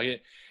something.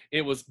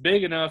 It was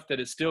big enough that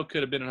it still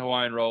could have been a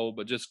Hawaiian roll,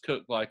 but just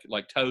cooked like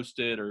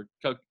toasted or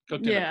cooked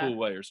in a cool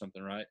way or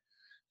something, right?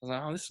 I was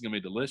like, oh, this is gonna be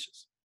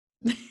delicious.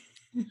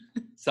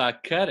 So I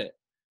cut it,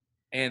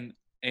 and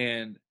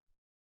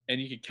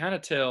you could kind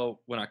of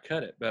tell when I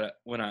cut it, but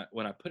when I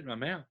put it in my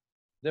mouth,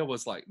 there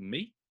was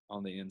meat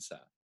on the inside,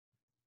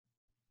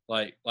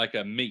 like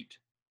a meat.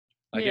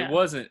 It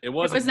wasn't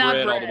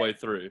bread all the way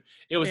through.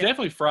 It was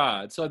definitely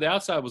fried. So the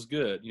outside was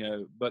good,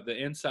 but the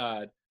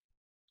inside.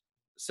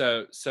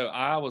 So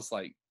I was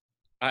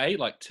I ate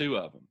two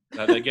of them.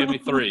 They gave me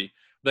three.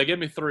 They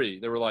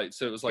were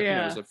so it was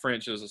it was a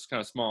French. It was this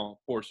kind of small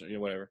portion,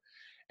 whatever.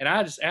 And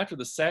I just, after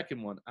the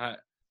second one, I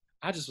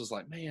just was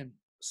like, man,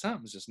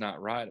 something's just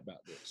not right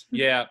about this.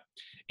 Yeah,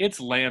 it's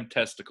lamb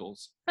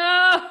testicles.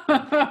 I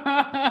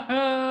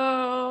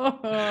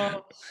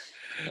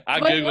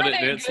Googled it,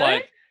 and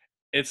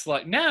it's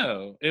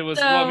no, it was.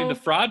 Well, I mean, the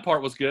fried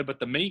part was good, but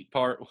the meat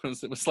part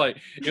was. It was like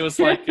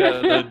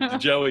the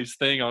Joey's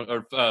thing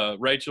or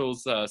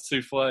Rachel's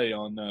souffle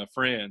on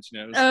Friends.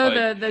 It was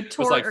it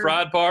was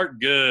fried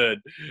part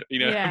good,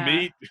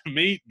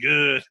 meat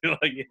good.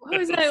 What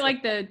was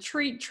that, the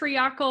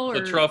treacle or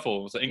the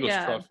truffle? It was an English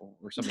truffle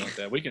or something like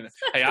that. We can.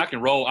 Hey, I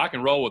can roll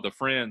with the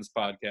Friends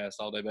podcast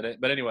all day,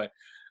 but anyway,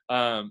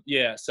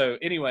 So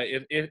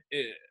anyway, if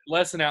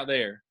lesson out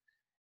there,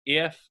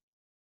 if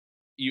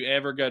you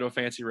ever go to a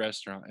fancy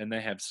restaurant and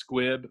they have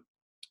squib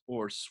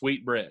or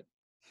sweet bread,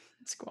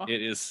 squab.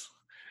 it is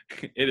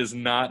It is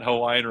not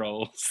Hawaiian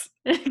rolls.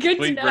 Good Sweet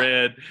to know.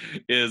 bread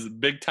is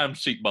big time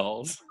sheep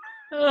balls.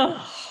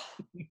 Ugh,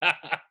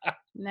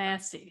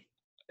 nasty.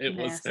 It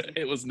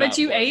Nasty. was not But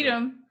you ate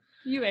pleasant. them.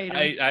 You ate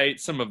them. I ate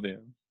some of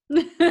them.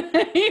 You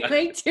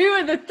ate 2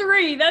 of the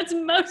 3. That's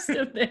most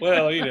of them.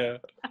 Well,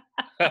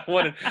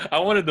 I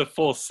wanted the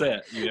full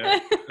set,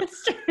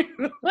 That's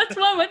true. What's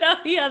one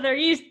without the other?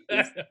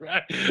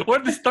 Right. Where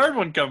did this third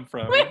one come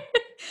from? What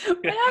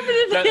happened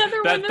to the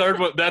other one?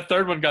 That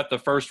third one got the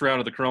first round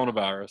of the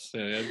coronavirus.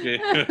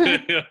 It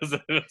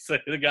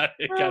got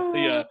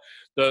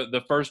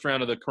the first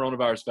round of the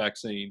coronavirus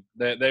vaccine.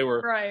 They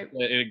were right.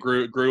 It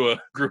grew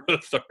a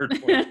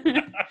third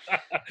one.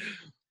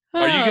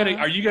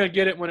 Are you gonna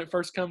get it when it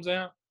first comes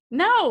out?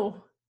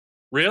 No.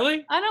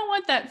 Really? I don't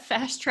want that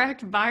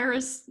fast-tracked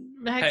virus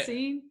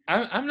vaccine.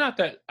 Hey, I'm not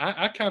that.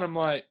 I'm kind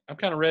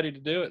of ready to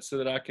do it so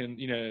that I can,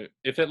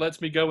 if it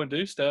lets me go and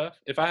do stuff.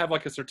 If I have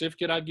like a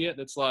certificate I get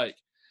that's like,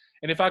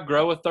 and if I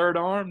grow a third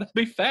arm, that'd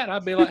be fat.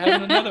 I'd be like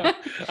having another.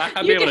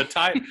 I'd be able to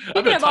type.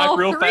 I'd be able to type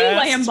real fast.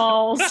 All 3 lamb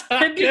balls.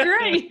 That'd be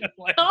great.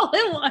 All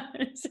at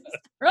once. Just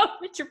throw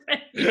them at your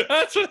face.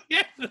 That's what.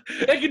 Yeah,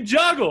 they can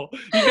juggle.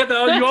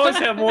 You always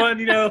have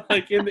one,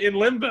 like in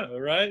limbo,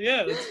 right?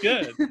 Yeah, that's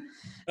good.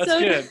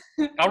 That's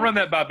good. I'll run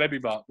that by Baby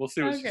Bop. We'll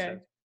see what she says.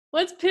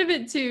 Let's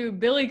pivot to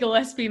Billy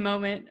Gillespie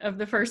moment of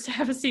the first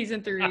half of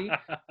season 3.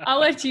 I'll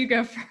let you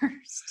go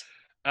first.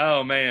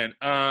 Oh man.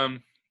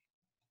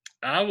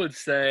 I would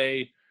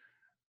say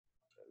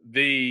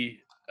when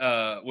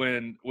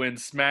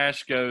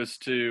Smash goes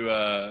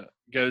to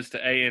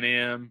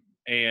A&M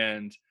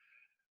and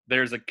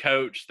there's a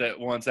coach that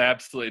wants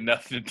absolutely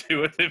nothing to do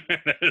with him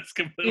and is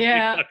completely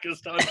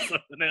focused on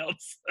something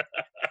else.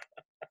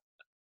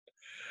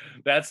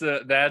 That was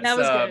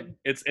good.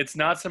 It's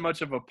not so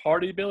much of a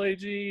party Billy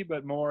G,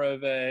 but more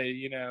of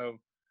a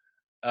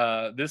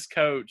this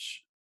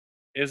coach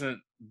isn't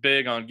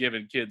big on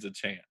giving kids a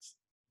chance.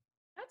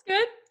 That's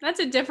good. That's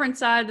a different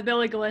side of the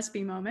Billy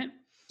Gillespie moment.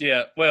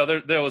 Yeah, well,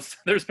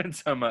 there's been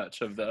so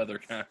much of the other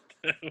kind.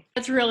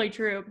 That's really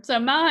true. So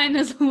mine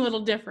is a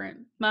little different.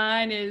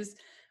 Mine is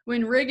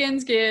when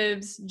Riggins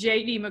gives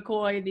J.D.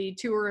 McCoy the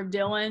tour of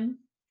Dylan,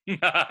 which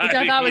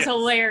I thought was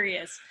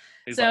hilarious.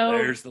 He's like,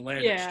 there's the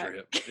landing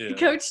strip. Yeah.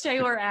 Coach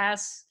Taylor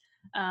asks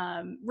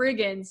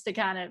Riggins to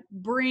kind of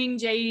bring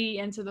JD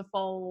into the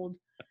fold,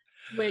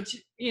 which,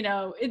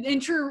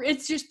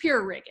 it's just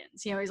pure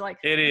Riggins. He's like,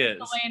 it is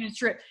the landing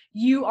strip.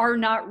 You are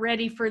not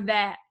ready for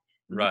that.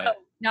 Right. No,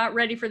 not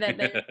ready for that.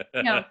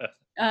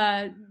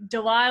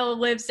 Delilah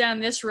lives down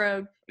this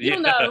road. You'll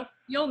know.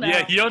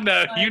 Yeah, you'll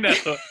know.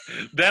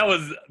 That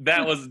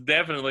was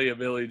definitely a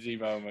Billy G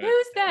moment.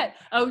 Who's that?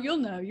 Oh, you'll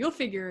know. You'll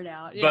figure it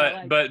out.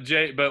 Yeah,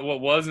 but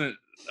what wasn't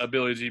a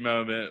Billy G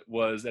moment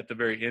was at the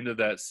very end of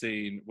that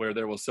scene where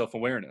there was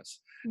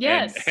self-awareness.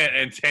 Yes.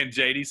 And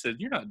JD said,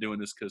 "You're not doing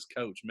this because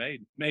Coach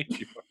made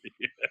you."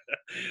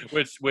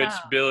 which wow.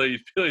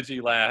 Billy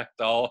G lacked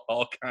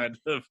all kind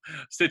of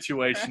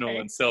situational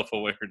and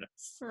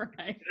self-awareness.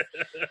 Right.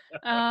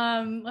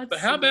 But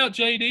how about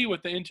JD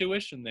with the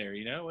intuition there?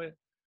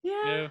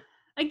 Yeah.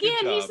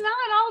 Again, he's not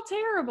all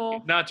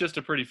terrible. Not just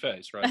a pretty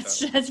face, right?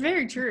 That's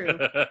very true.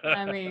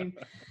 I mean,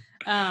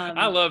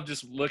 I love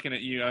just looking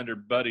at you under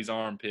Buddy's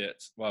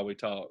armpits while we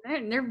talk.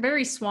 They're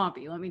very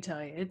swampy, let me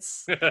tell you.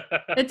 It's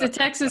a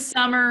Texas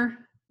summer.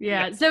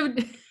 Yeah. So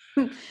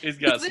he's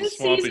got some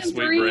swampy sweet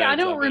breads. I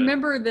don't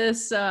remember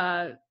this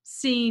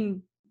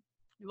scene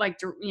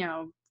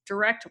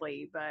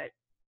directly, but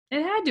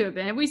it had to have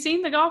been. Have we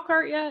seen the golf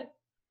cart yet?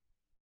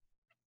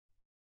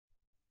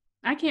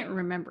 I can't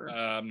remember.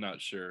 I'm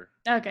not sure.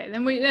 Okay,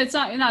 then it's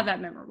not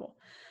that memorable.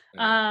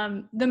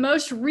 Yeah. The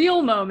most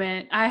real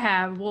moment I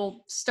have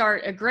will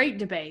start a great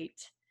debate.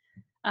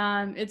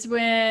 It's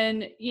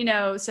when,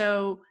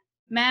 so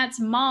Matt's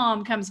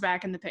mom comes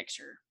back in the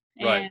picture.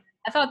 And right.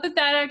 I thought that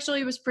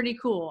actually was pretty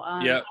cool.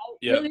 I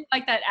really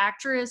like that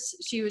actress.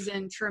 She was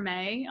in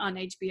Treme on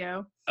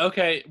HBO.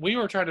 Okay, we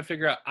were trying to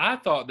figure out. I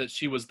thought that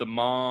she was the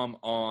mom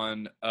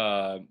on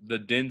the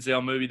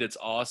Denzel movie that's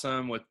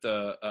awesome with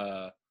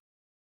the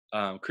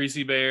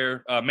Creasy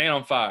Bear, Man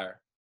on Fire.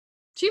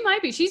 She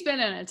might be. She's been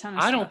in a ton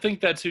of stuff. I don't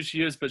think that's who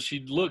she is, but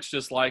she looks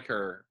just like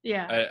her.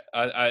 Yeah.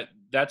 I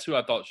that's who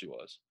I thought she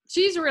was.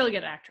 She's a really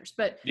good actress,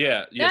 but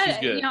yeah, she's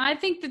good. I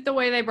think that the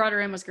way they brought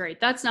her in was great.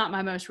 That's not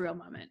my most real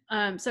moment.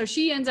 So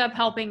she ends up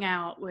helping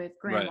out with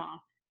Grandma.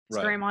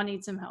 Right. Grandma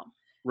needs some help.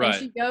 Right.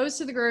 And she goes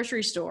to the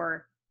grocery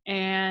store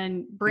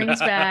and brings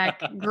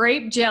back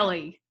grape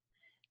jelly.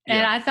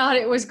 And I thought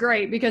it was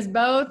great because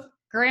both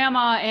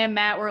Grandma and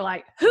Matt were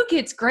like, "Who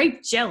gets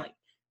grape jelly?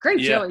 Grape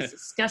jelly is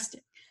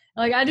disgusting."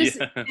 Like I just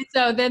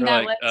so then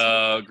they're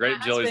that grape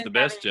jelly is the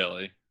best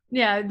jelly.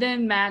 Yeah,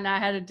 then Matt and I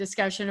had a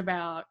discussion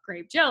about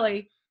grape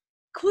jelly.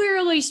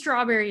 Clearly,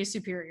 strawberry is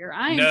superior.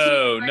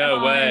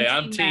 No way.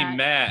 I'm Team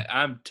Matt.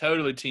 I'm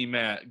totally Team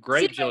Matt.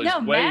 Grape jelly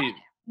is way.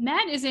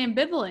 Matt is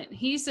ambivalent.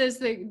 He says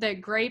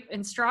that grape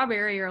and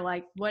strawberry are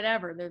like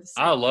whatever. They're the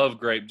same. I love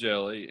grape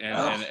jelly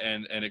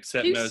and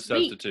accept no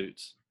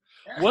substitutes.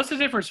 What's the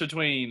difference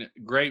between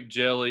grape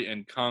jelly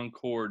and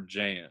Concord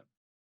jam?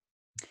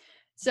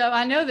 So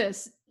I know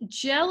this.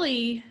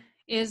 Jelly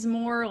is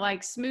more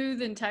like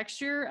smooth in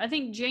texture. I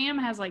think jam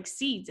has like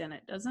seeds in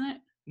it, doesn't it?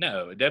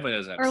 No, it definitely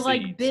doesn't have Or seeds.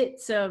 like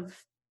bits of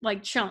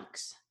like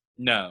chunks.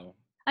 No.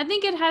 I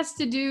think it has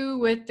to do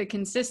with the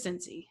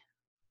consistency.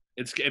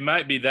 It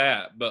might be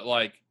that, but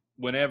like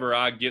whenever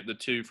I get the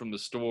two from the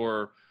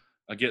store,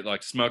 I get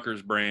like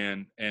Smucker's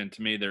brand, and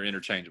to me they're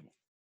interchangeable.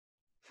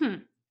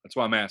 That's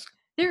why I'm asking.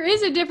 There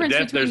is a difference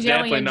between there's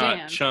jelly definitely and not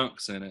jam.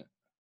 chunks in it.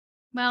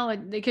 Well,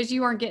 because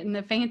you aren't getting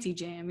the fancy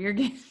jam, you're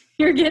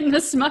getting the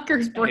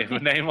Smucker's brand. Hey, a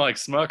name like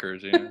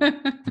Smucker's, yeah.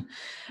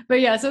 But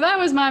yeah, so that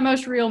was my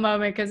most real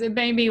moment because it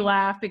made me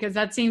laugh because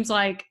that seems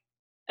like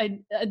a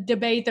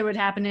debate that would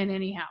happen in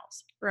any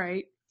house,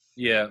 right?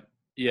 Yeah.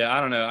 I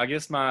don't know. I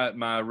guess my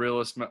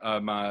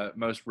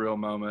most real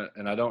moment,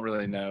 and I don't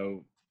really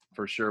know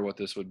for sure what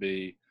this would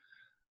be.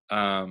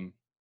 And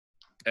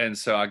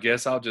so I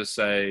guess I'll just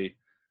say,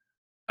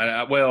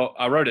 I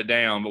wrote it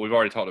down, but we've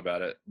already talked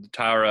about it.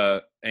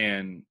 Tyra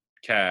and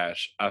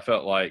Cash. I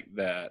felt like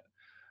that.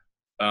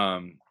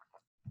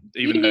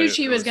 You knew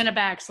she was going to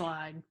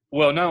backslide.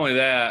 Well, not only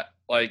that,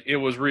 like it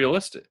was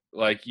realistic.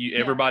 Like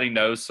everybody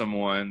knows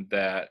someone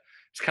that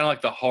it's kind of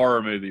like the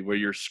horror movie where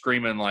you're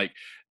screaming like,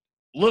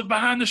 "Look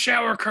behind the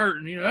shower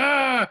curtain!"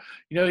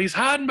 He's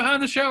hiding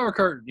behind the shower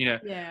curtain.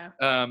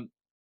 Yeah.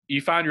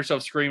 You find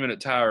yourself screaming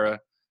at Tyra.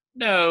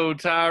 No,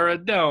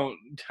 Tyra, don't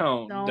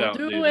do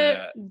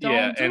that.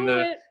 Don't do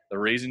it. The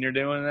reason you're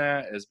doing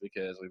that is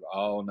because we've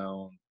all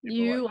known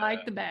you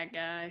like the bad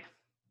guy.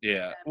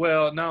 Yeah.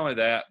 Well, not only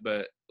that,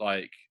 but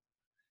like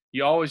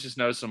you always just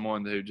know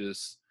someone who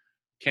just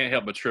can't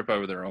help but trip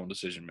over their own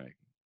decision making.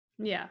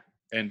 Yeah.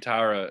 And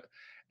Tyra,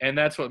 and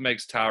that's what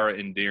makes Tyra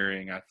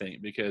endearing, I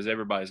think, because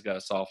everybody's got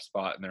a soft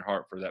spot in their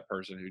heart for that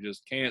person who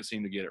just can't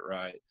seem to get it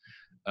right.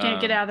 Can't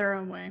get out of their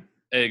own way.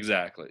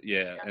 Exactly.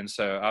 Yeah. And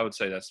so I would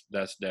say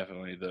that's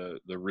definitely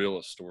the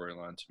realest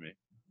storyline to me.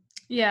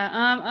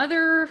 Yeah.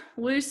 Other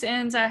loose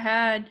ends I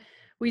had,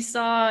 we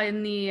saw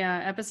in the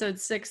episode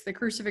 6, the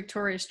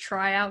Crucifixorious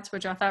tryouts,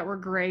 which I thought were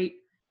great.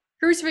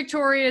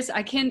 Crucifixorious,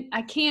 I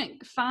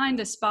can't find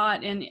a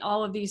spot in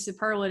all of these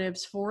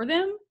superlatives for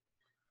them,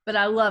 but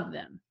I love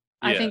them.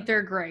 I think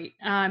they're great.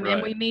 Right.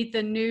 And we meet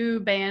the new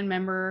band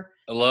member.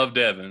 I love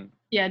Devin.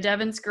 Yeah,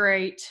 Devin's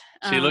great.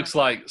 She looks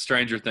like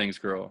Stranger Things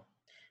girl.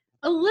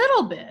 A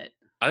little bit.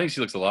 I think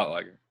she looks a lot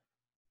like her.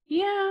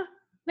 Yeah,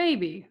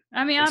 maybe.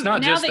 I mean, it's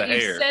not now just that the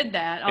you hair. said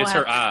that, it's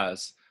her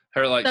eyes.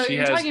 Her like so she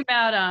you're has. Talking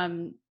about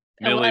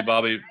Millie 11,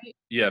 Bobby. right?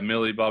 Yeah,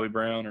 Millie Bobby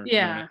Brown. Or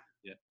yeah.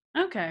 Yeah.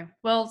 Okay.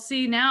 Well,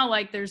 see now,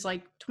 like there's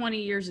like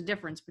 20 years of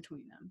difference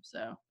between them.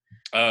 So.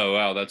 Oh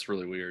wow, that's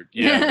really weird.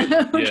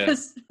 Yeah.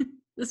 Because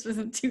this was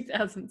in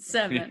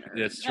 2007.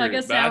 That's true. I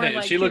guess but I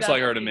think she looks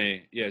like her to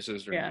me. Yeah, she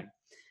looks like her to me.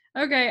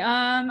 Okay.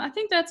 I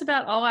think that's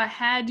about all I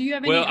had. Do you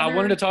have any? Well, I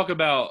wanted to talk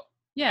about.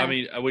 Yeah. I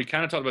mean, we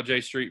kind of talked about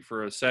J Street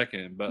for a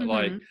second, but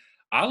like,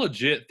 I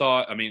legit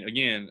thought. I mean,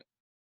 again,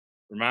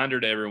 reminder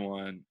to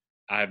everyone: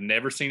 I have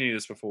never seen any of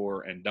this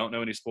before and don't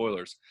know any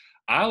spoilers.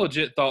 I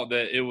legit thought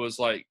that it was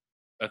like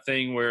a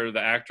thing where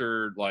the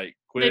actor like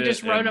quit. They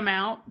just wrote him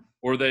out,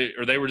 or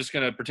they were just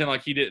gonna pretend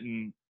like he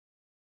didn't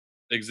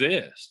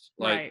exist,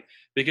 like right?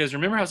 Because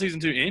remember how season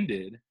 2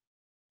 ended?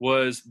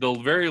 Was the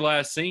very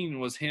last scene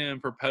was him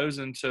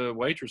proposing to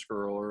waitress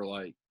girl or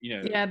like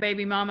yeah,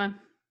 baby mama,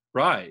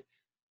 right?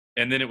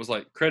 And then it was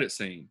like credit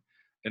scene,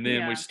 and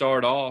then we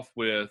start off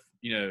with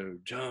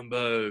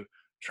Jumbo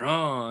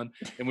Tron,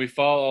 and we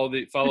follow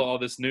all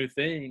this new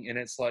thing, and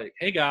it's like,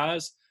 hey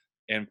guys,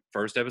 and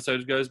first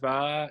episode goes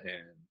by,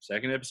 and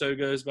second episode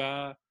goes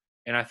by,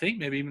 and I think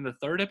maybe even the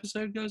third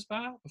episode goes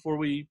by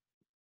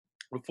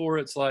before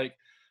it's like,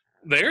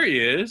 there he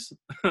is.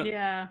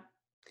 Yeah.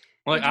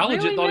 Like I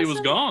legit thought he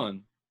was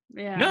gone.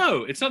 Yeah.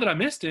 No, it's not that I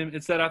missed him.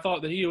 It's that I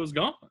thought that he was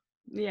gone.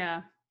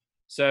 Yeah.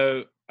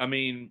 So I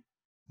mean,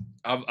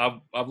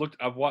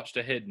 I've watched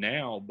ahead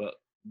now,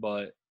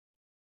 but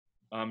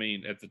I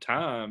mean, at the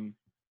time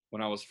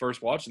when I was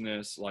first watching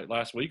this, like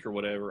last week or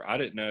whatever, I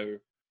didn't know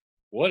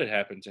what had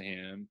happened to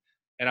him,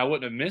 and I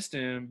wouldn't have missed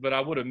him, but I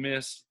would have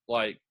missed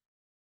like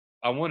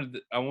I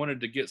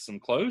wanted to get some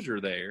closure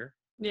there.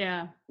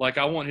 Yeah. Like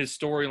I want his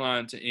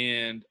storyline to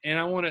end, and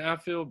I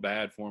feel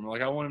bad for him.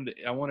 Like I want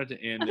it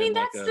to end. I mean,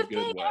 that's like the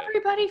thing.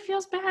 Everybody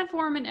feels bad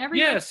for him, and everybody.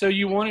 Yeah, so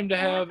you want him to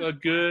have a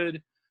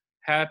good,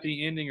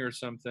 happy ending or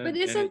something. But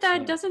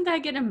doesn't that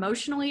get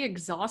emotionally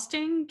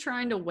exhausting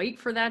trying to wait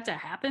for that to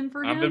happen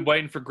for him? I've been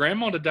waiting for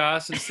Grandma to die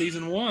since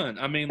season 1.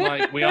 I mean,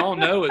 like we all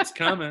know it's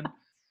coming.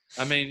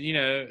 I mean,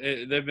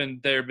 they've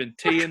been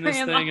teeing this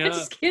thing up. I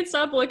just can't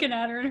stop looking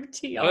at her in her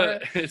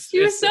tiara. She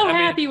was so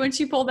happy when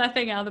she pulled that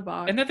thing out of the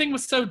box. And that thing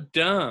was so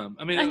dumb.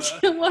 I mean,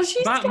 well,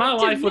 she's my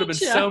life would have been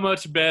so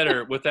much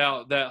better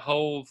without that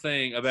whole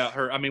thing about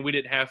her. I mean, we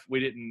didn't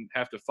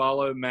have to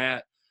follow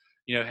Matt,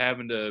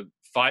 having to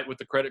fight with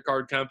the credit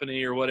card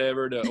company or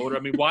whatever to order.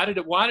 I mean, why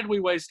did we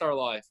waste our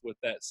life with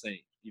that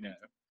scene?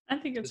 I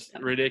think it's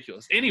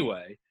ridiculous.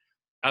 Anyway,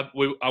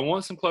 I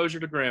want some closure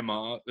to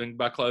Grandma, and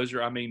by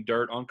closure I mean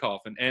dirt on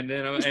coffin, and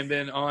then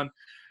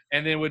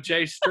with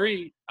Jay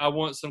Street, I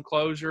want some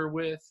closure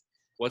with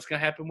what's gonna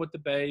happen with the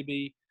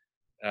baby.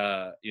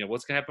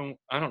 What's gonna happen.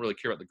 I don't really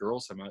care about the girl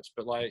so much,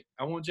 but like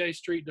I want Jay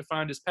Street to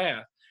find his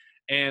path,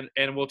 and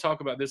we'll talk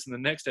about this in the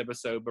next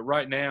episode. But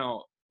right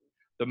now,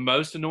 the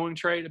most annoying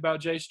trait about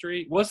Jay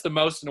Street. What's the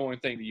most annoying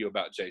thing to you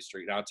about Jay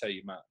Street? I'll tell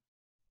you mine.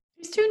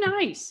 He's too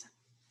nice.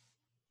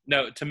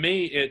 No, to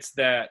me, it's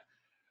that.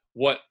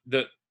 What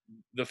the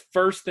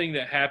first thing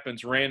that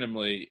happens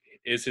randomly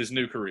is his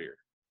new career.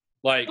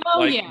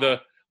 The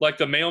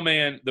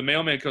mailman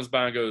comes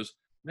by and goes,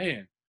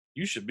 "Man,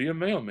 you should be a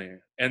mailman."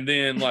 And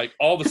then like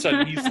all of a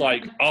sudden he's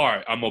like, "All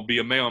right, I'm gonna be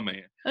a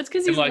mailman." That's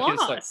because he's lost.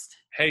 It's like,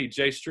 "Hey,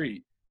 Jay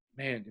Street,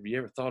 man, have you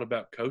ever thought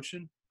about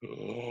coaching?"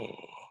 "Oh,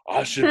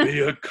 I should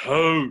be a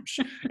coach."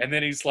 And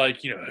then he's like,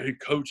 "Hey,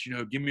 coach,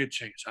 give me a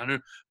chance. I know,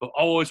 but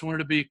I always wanted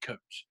to be a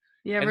coach."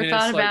 You ever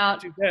thought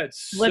about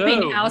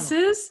flipping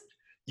houses?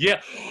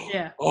 Yeah.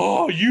 Yeah.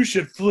 Oh, you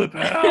should flip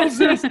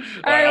houses. All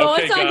right, well,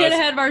 let's not get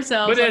ahead of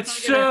ourselves. But it's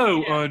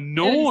so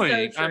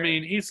annoying. I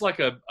mean, he's like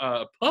a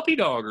puppy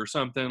dog or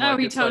something. Oh,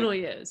 he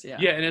totally is. Yeah.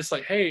 Yeah, and it's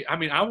like, hey, I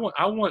mean, I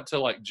want to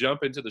like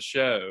jump into the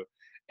show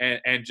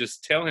and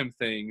just tell him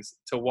things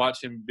to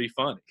watch him be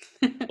funny.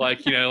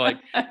 Like,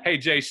 hey,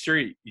 Jay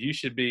Street, you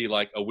should be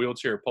like a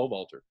wheelchair pole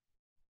vaulter.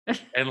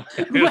 And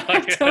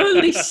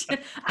totally,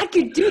 I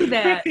could do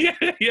that.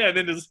 Yeah. And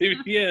then that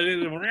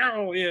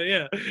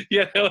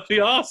would be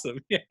awesome.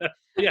 Yeah.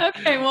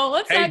 Okay, well,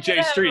 let's. Hey,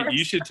 Jay Street,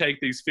 you should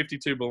take these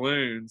 52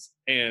 balloons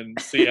and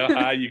see how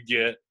high you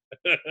get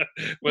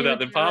without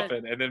them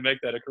popping, and then make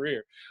that a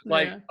career.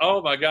 Like,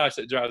 oh my gosh,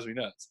 that drives me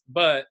nuts.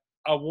 But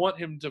I want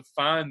him to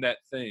find that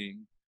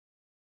thing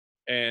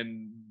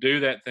and do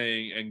that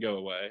thing and go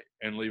away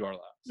and leave our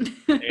lives.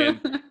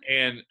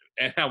 And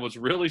I was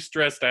really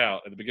stressed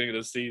out at the beginning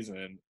of the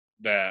season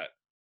that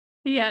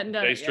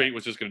Jay Street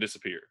was just going to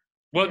disappear.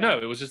 Well, no,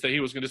 it was just that he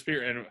was going to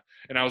disappear,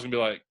 and I was going to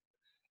be like,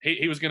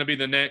 he was going to be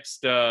the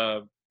next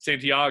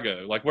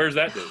Santiago. Like, where's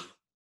that dude?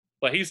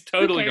 Like, he's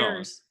totally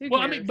gone.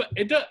 Well, I mean, but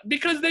it does,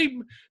 because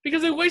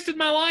they wasted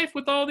my life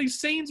with all these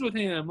scenes with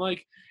him.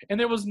 Like, and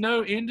there was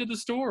no end to the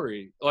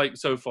story. Like,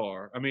 so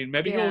far, I mean,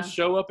 maybe he'll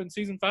show up in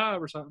season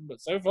 5 or something.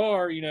 But so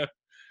far,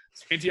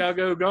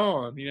 Santiago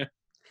gone.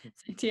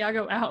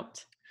 Santiago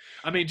out.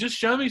 I mean, just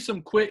show me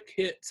some quick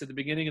hits at the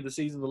beginning of the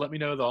season to let me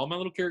know that all my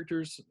little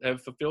characters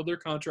have fulfilled their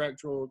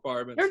contractual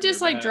requirements. Or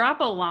just like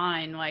drop a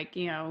line, like,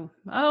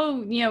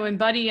 when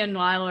Buddy and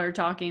Lila are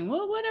talking,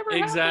 well, whatever.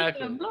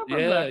 Exactly. Happened, blah, blah,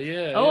 blah.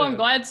 Yeah. Oh, I'm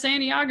glad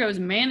Santiago's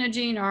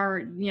managing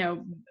our,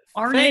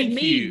 Arnett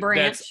Mead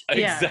branch.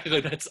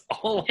 Exactly. That's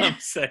all I'm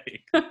saying.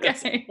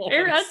 Okay.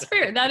 That's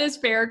fair. That is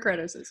fair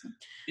criticism.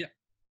 Yeah.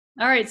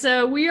 All right.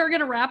 So we are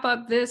going to wrap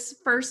up this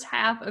first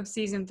half of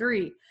season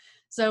 3.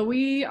 So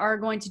we are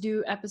going to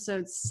do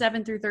episodes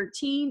 7 through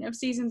 13 of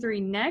season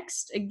 3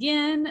 next.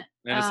 Again.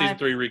 And a season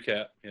 3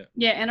 recap. Yeah.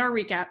 Yeah, and our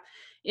recap.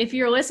 If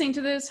you're listening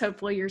to this,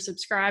 hopefully you're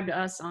subscribed to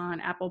us on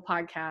Apple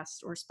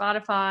Podcasts or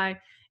Spotify.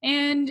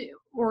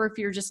 Or if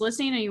you're just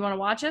listening and you want to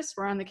watch us,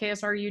 we're on the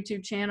KSR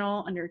YouTube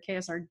channel under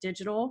KSR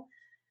Digital.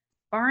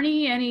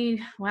 Barney,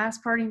 any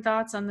last parting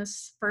thoughts on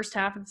this first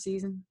half of the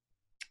season?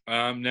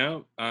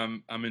 No,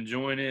 I'm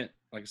enjoying it.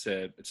 Like I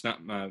said, it's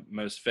not my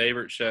most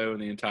favorite show in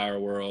the entire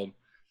world.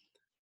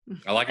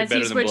 I like it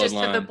better than Bloodline. As he switches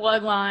to the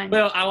Bloodline.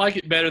 Well, I like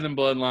it better than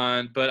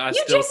Bloodline, but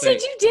you just said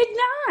you did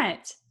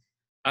not.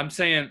 I'm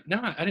saying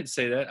no. I didn't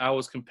say that. I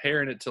was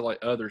comparing it to like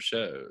other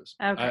shows.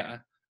 Okay.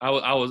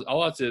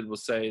 All I did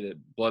was say that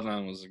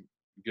Bloodline was a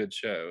good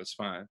show. It's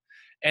fine,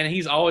 and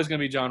he's always going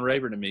to be John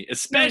Rayburn to me,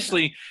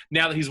 especially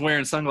now that he's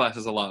wearing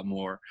sunglasses a lot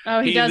more.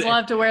 Oh, he does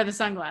love to wear the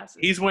sunglasses.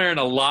 He's wearing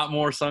a lot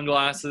more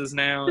sunglasses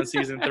now in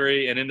season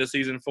 3 and into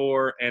season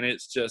 4, and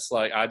it's just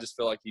like I just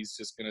feel like he's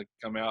just going to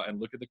come out and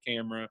look at the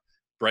camera,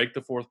 break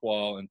the fourth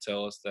wall, and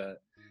tell us that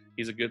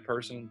he's a good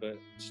person, but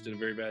just did a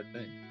very bad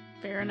thing.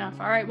 Fair enough.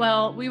 All right.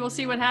 Well, we will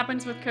see what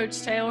happens with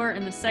Coach Taylor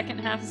in the second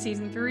half of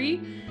season 3.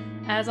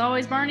 As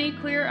always, Barney,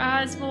 clear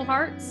eyes, full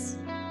hearts.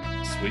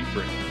 Sweet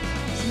bread.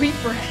 Sweet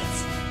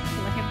breads.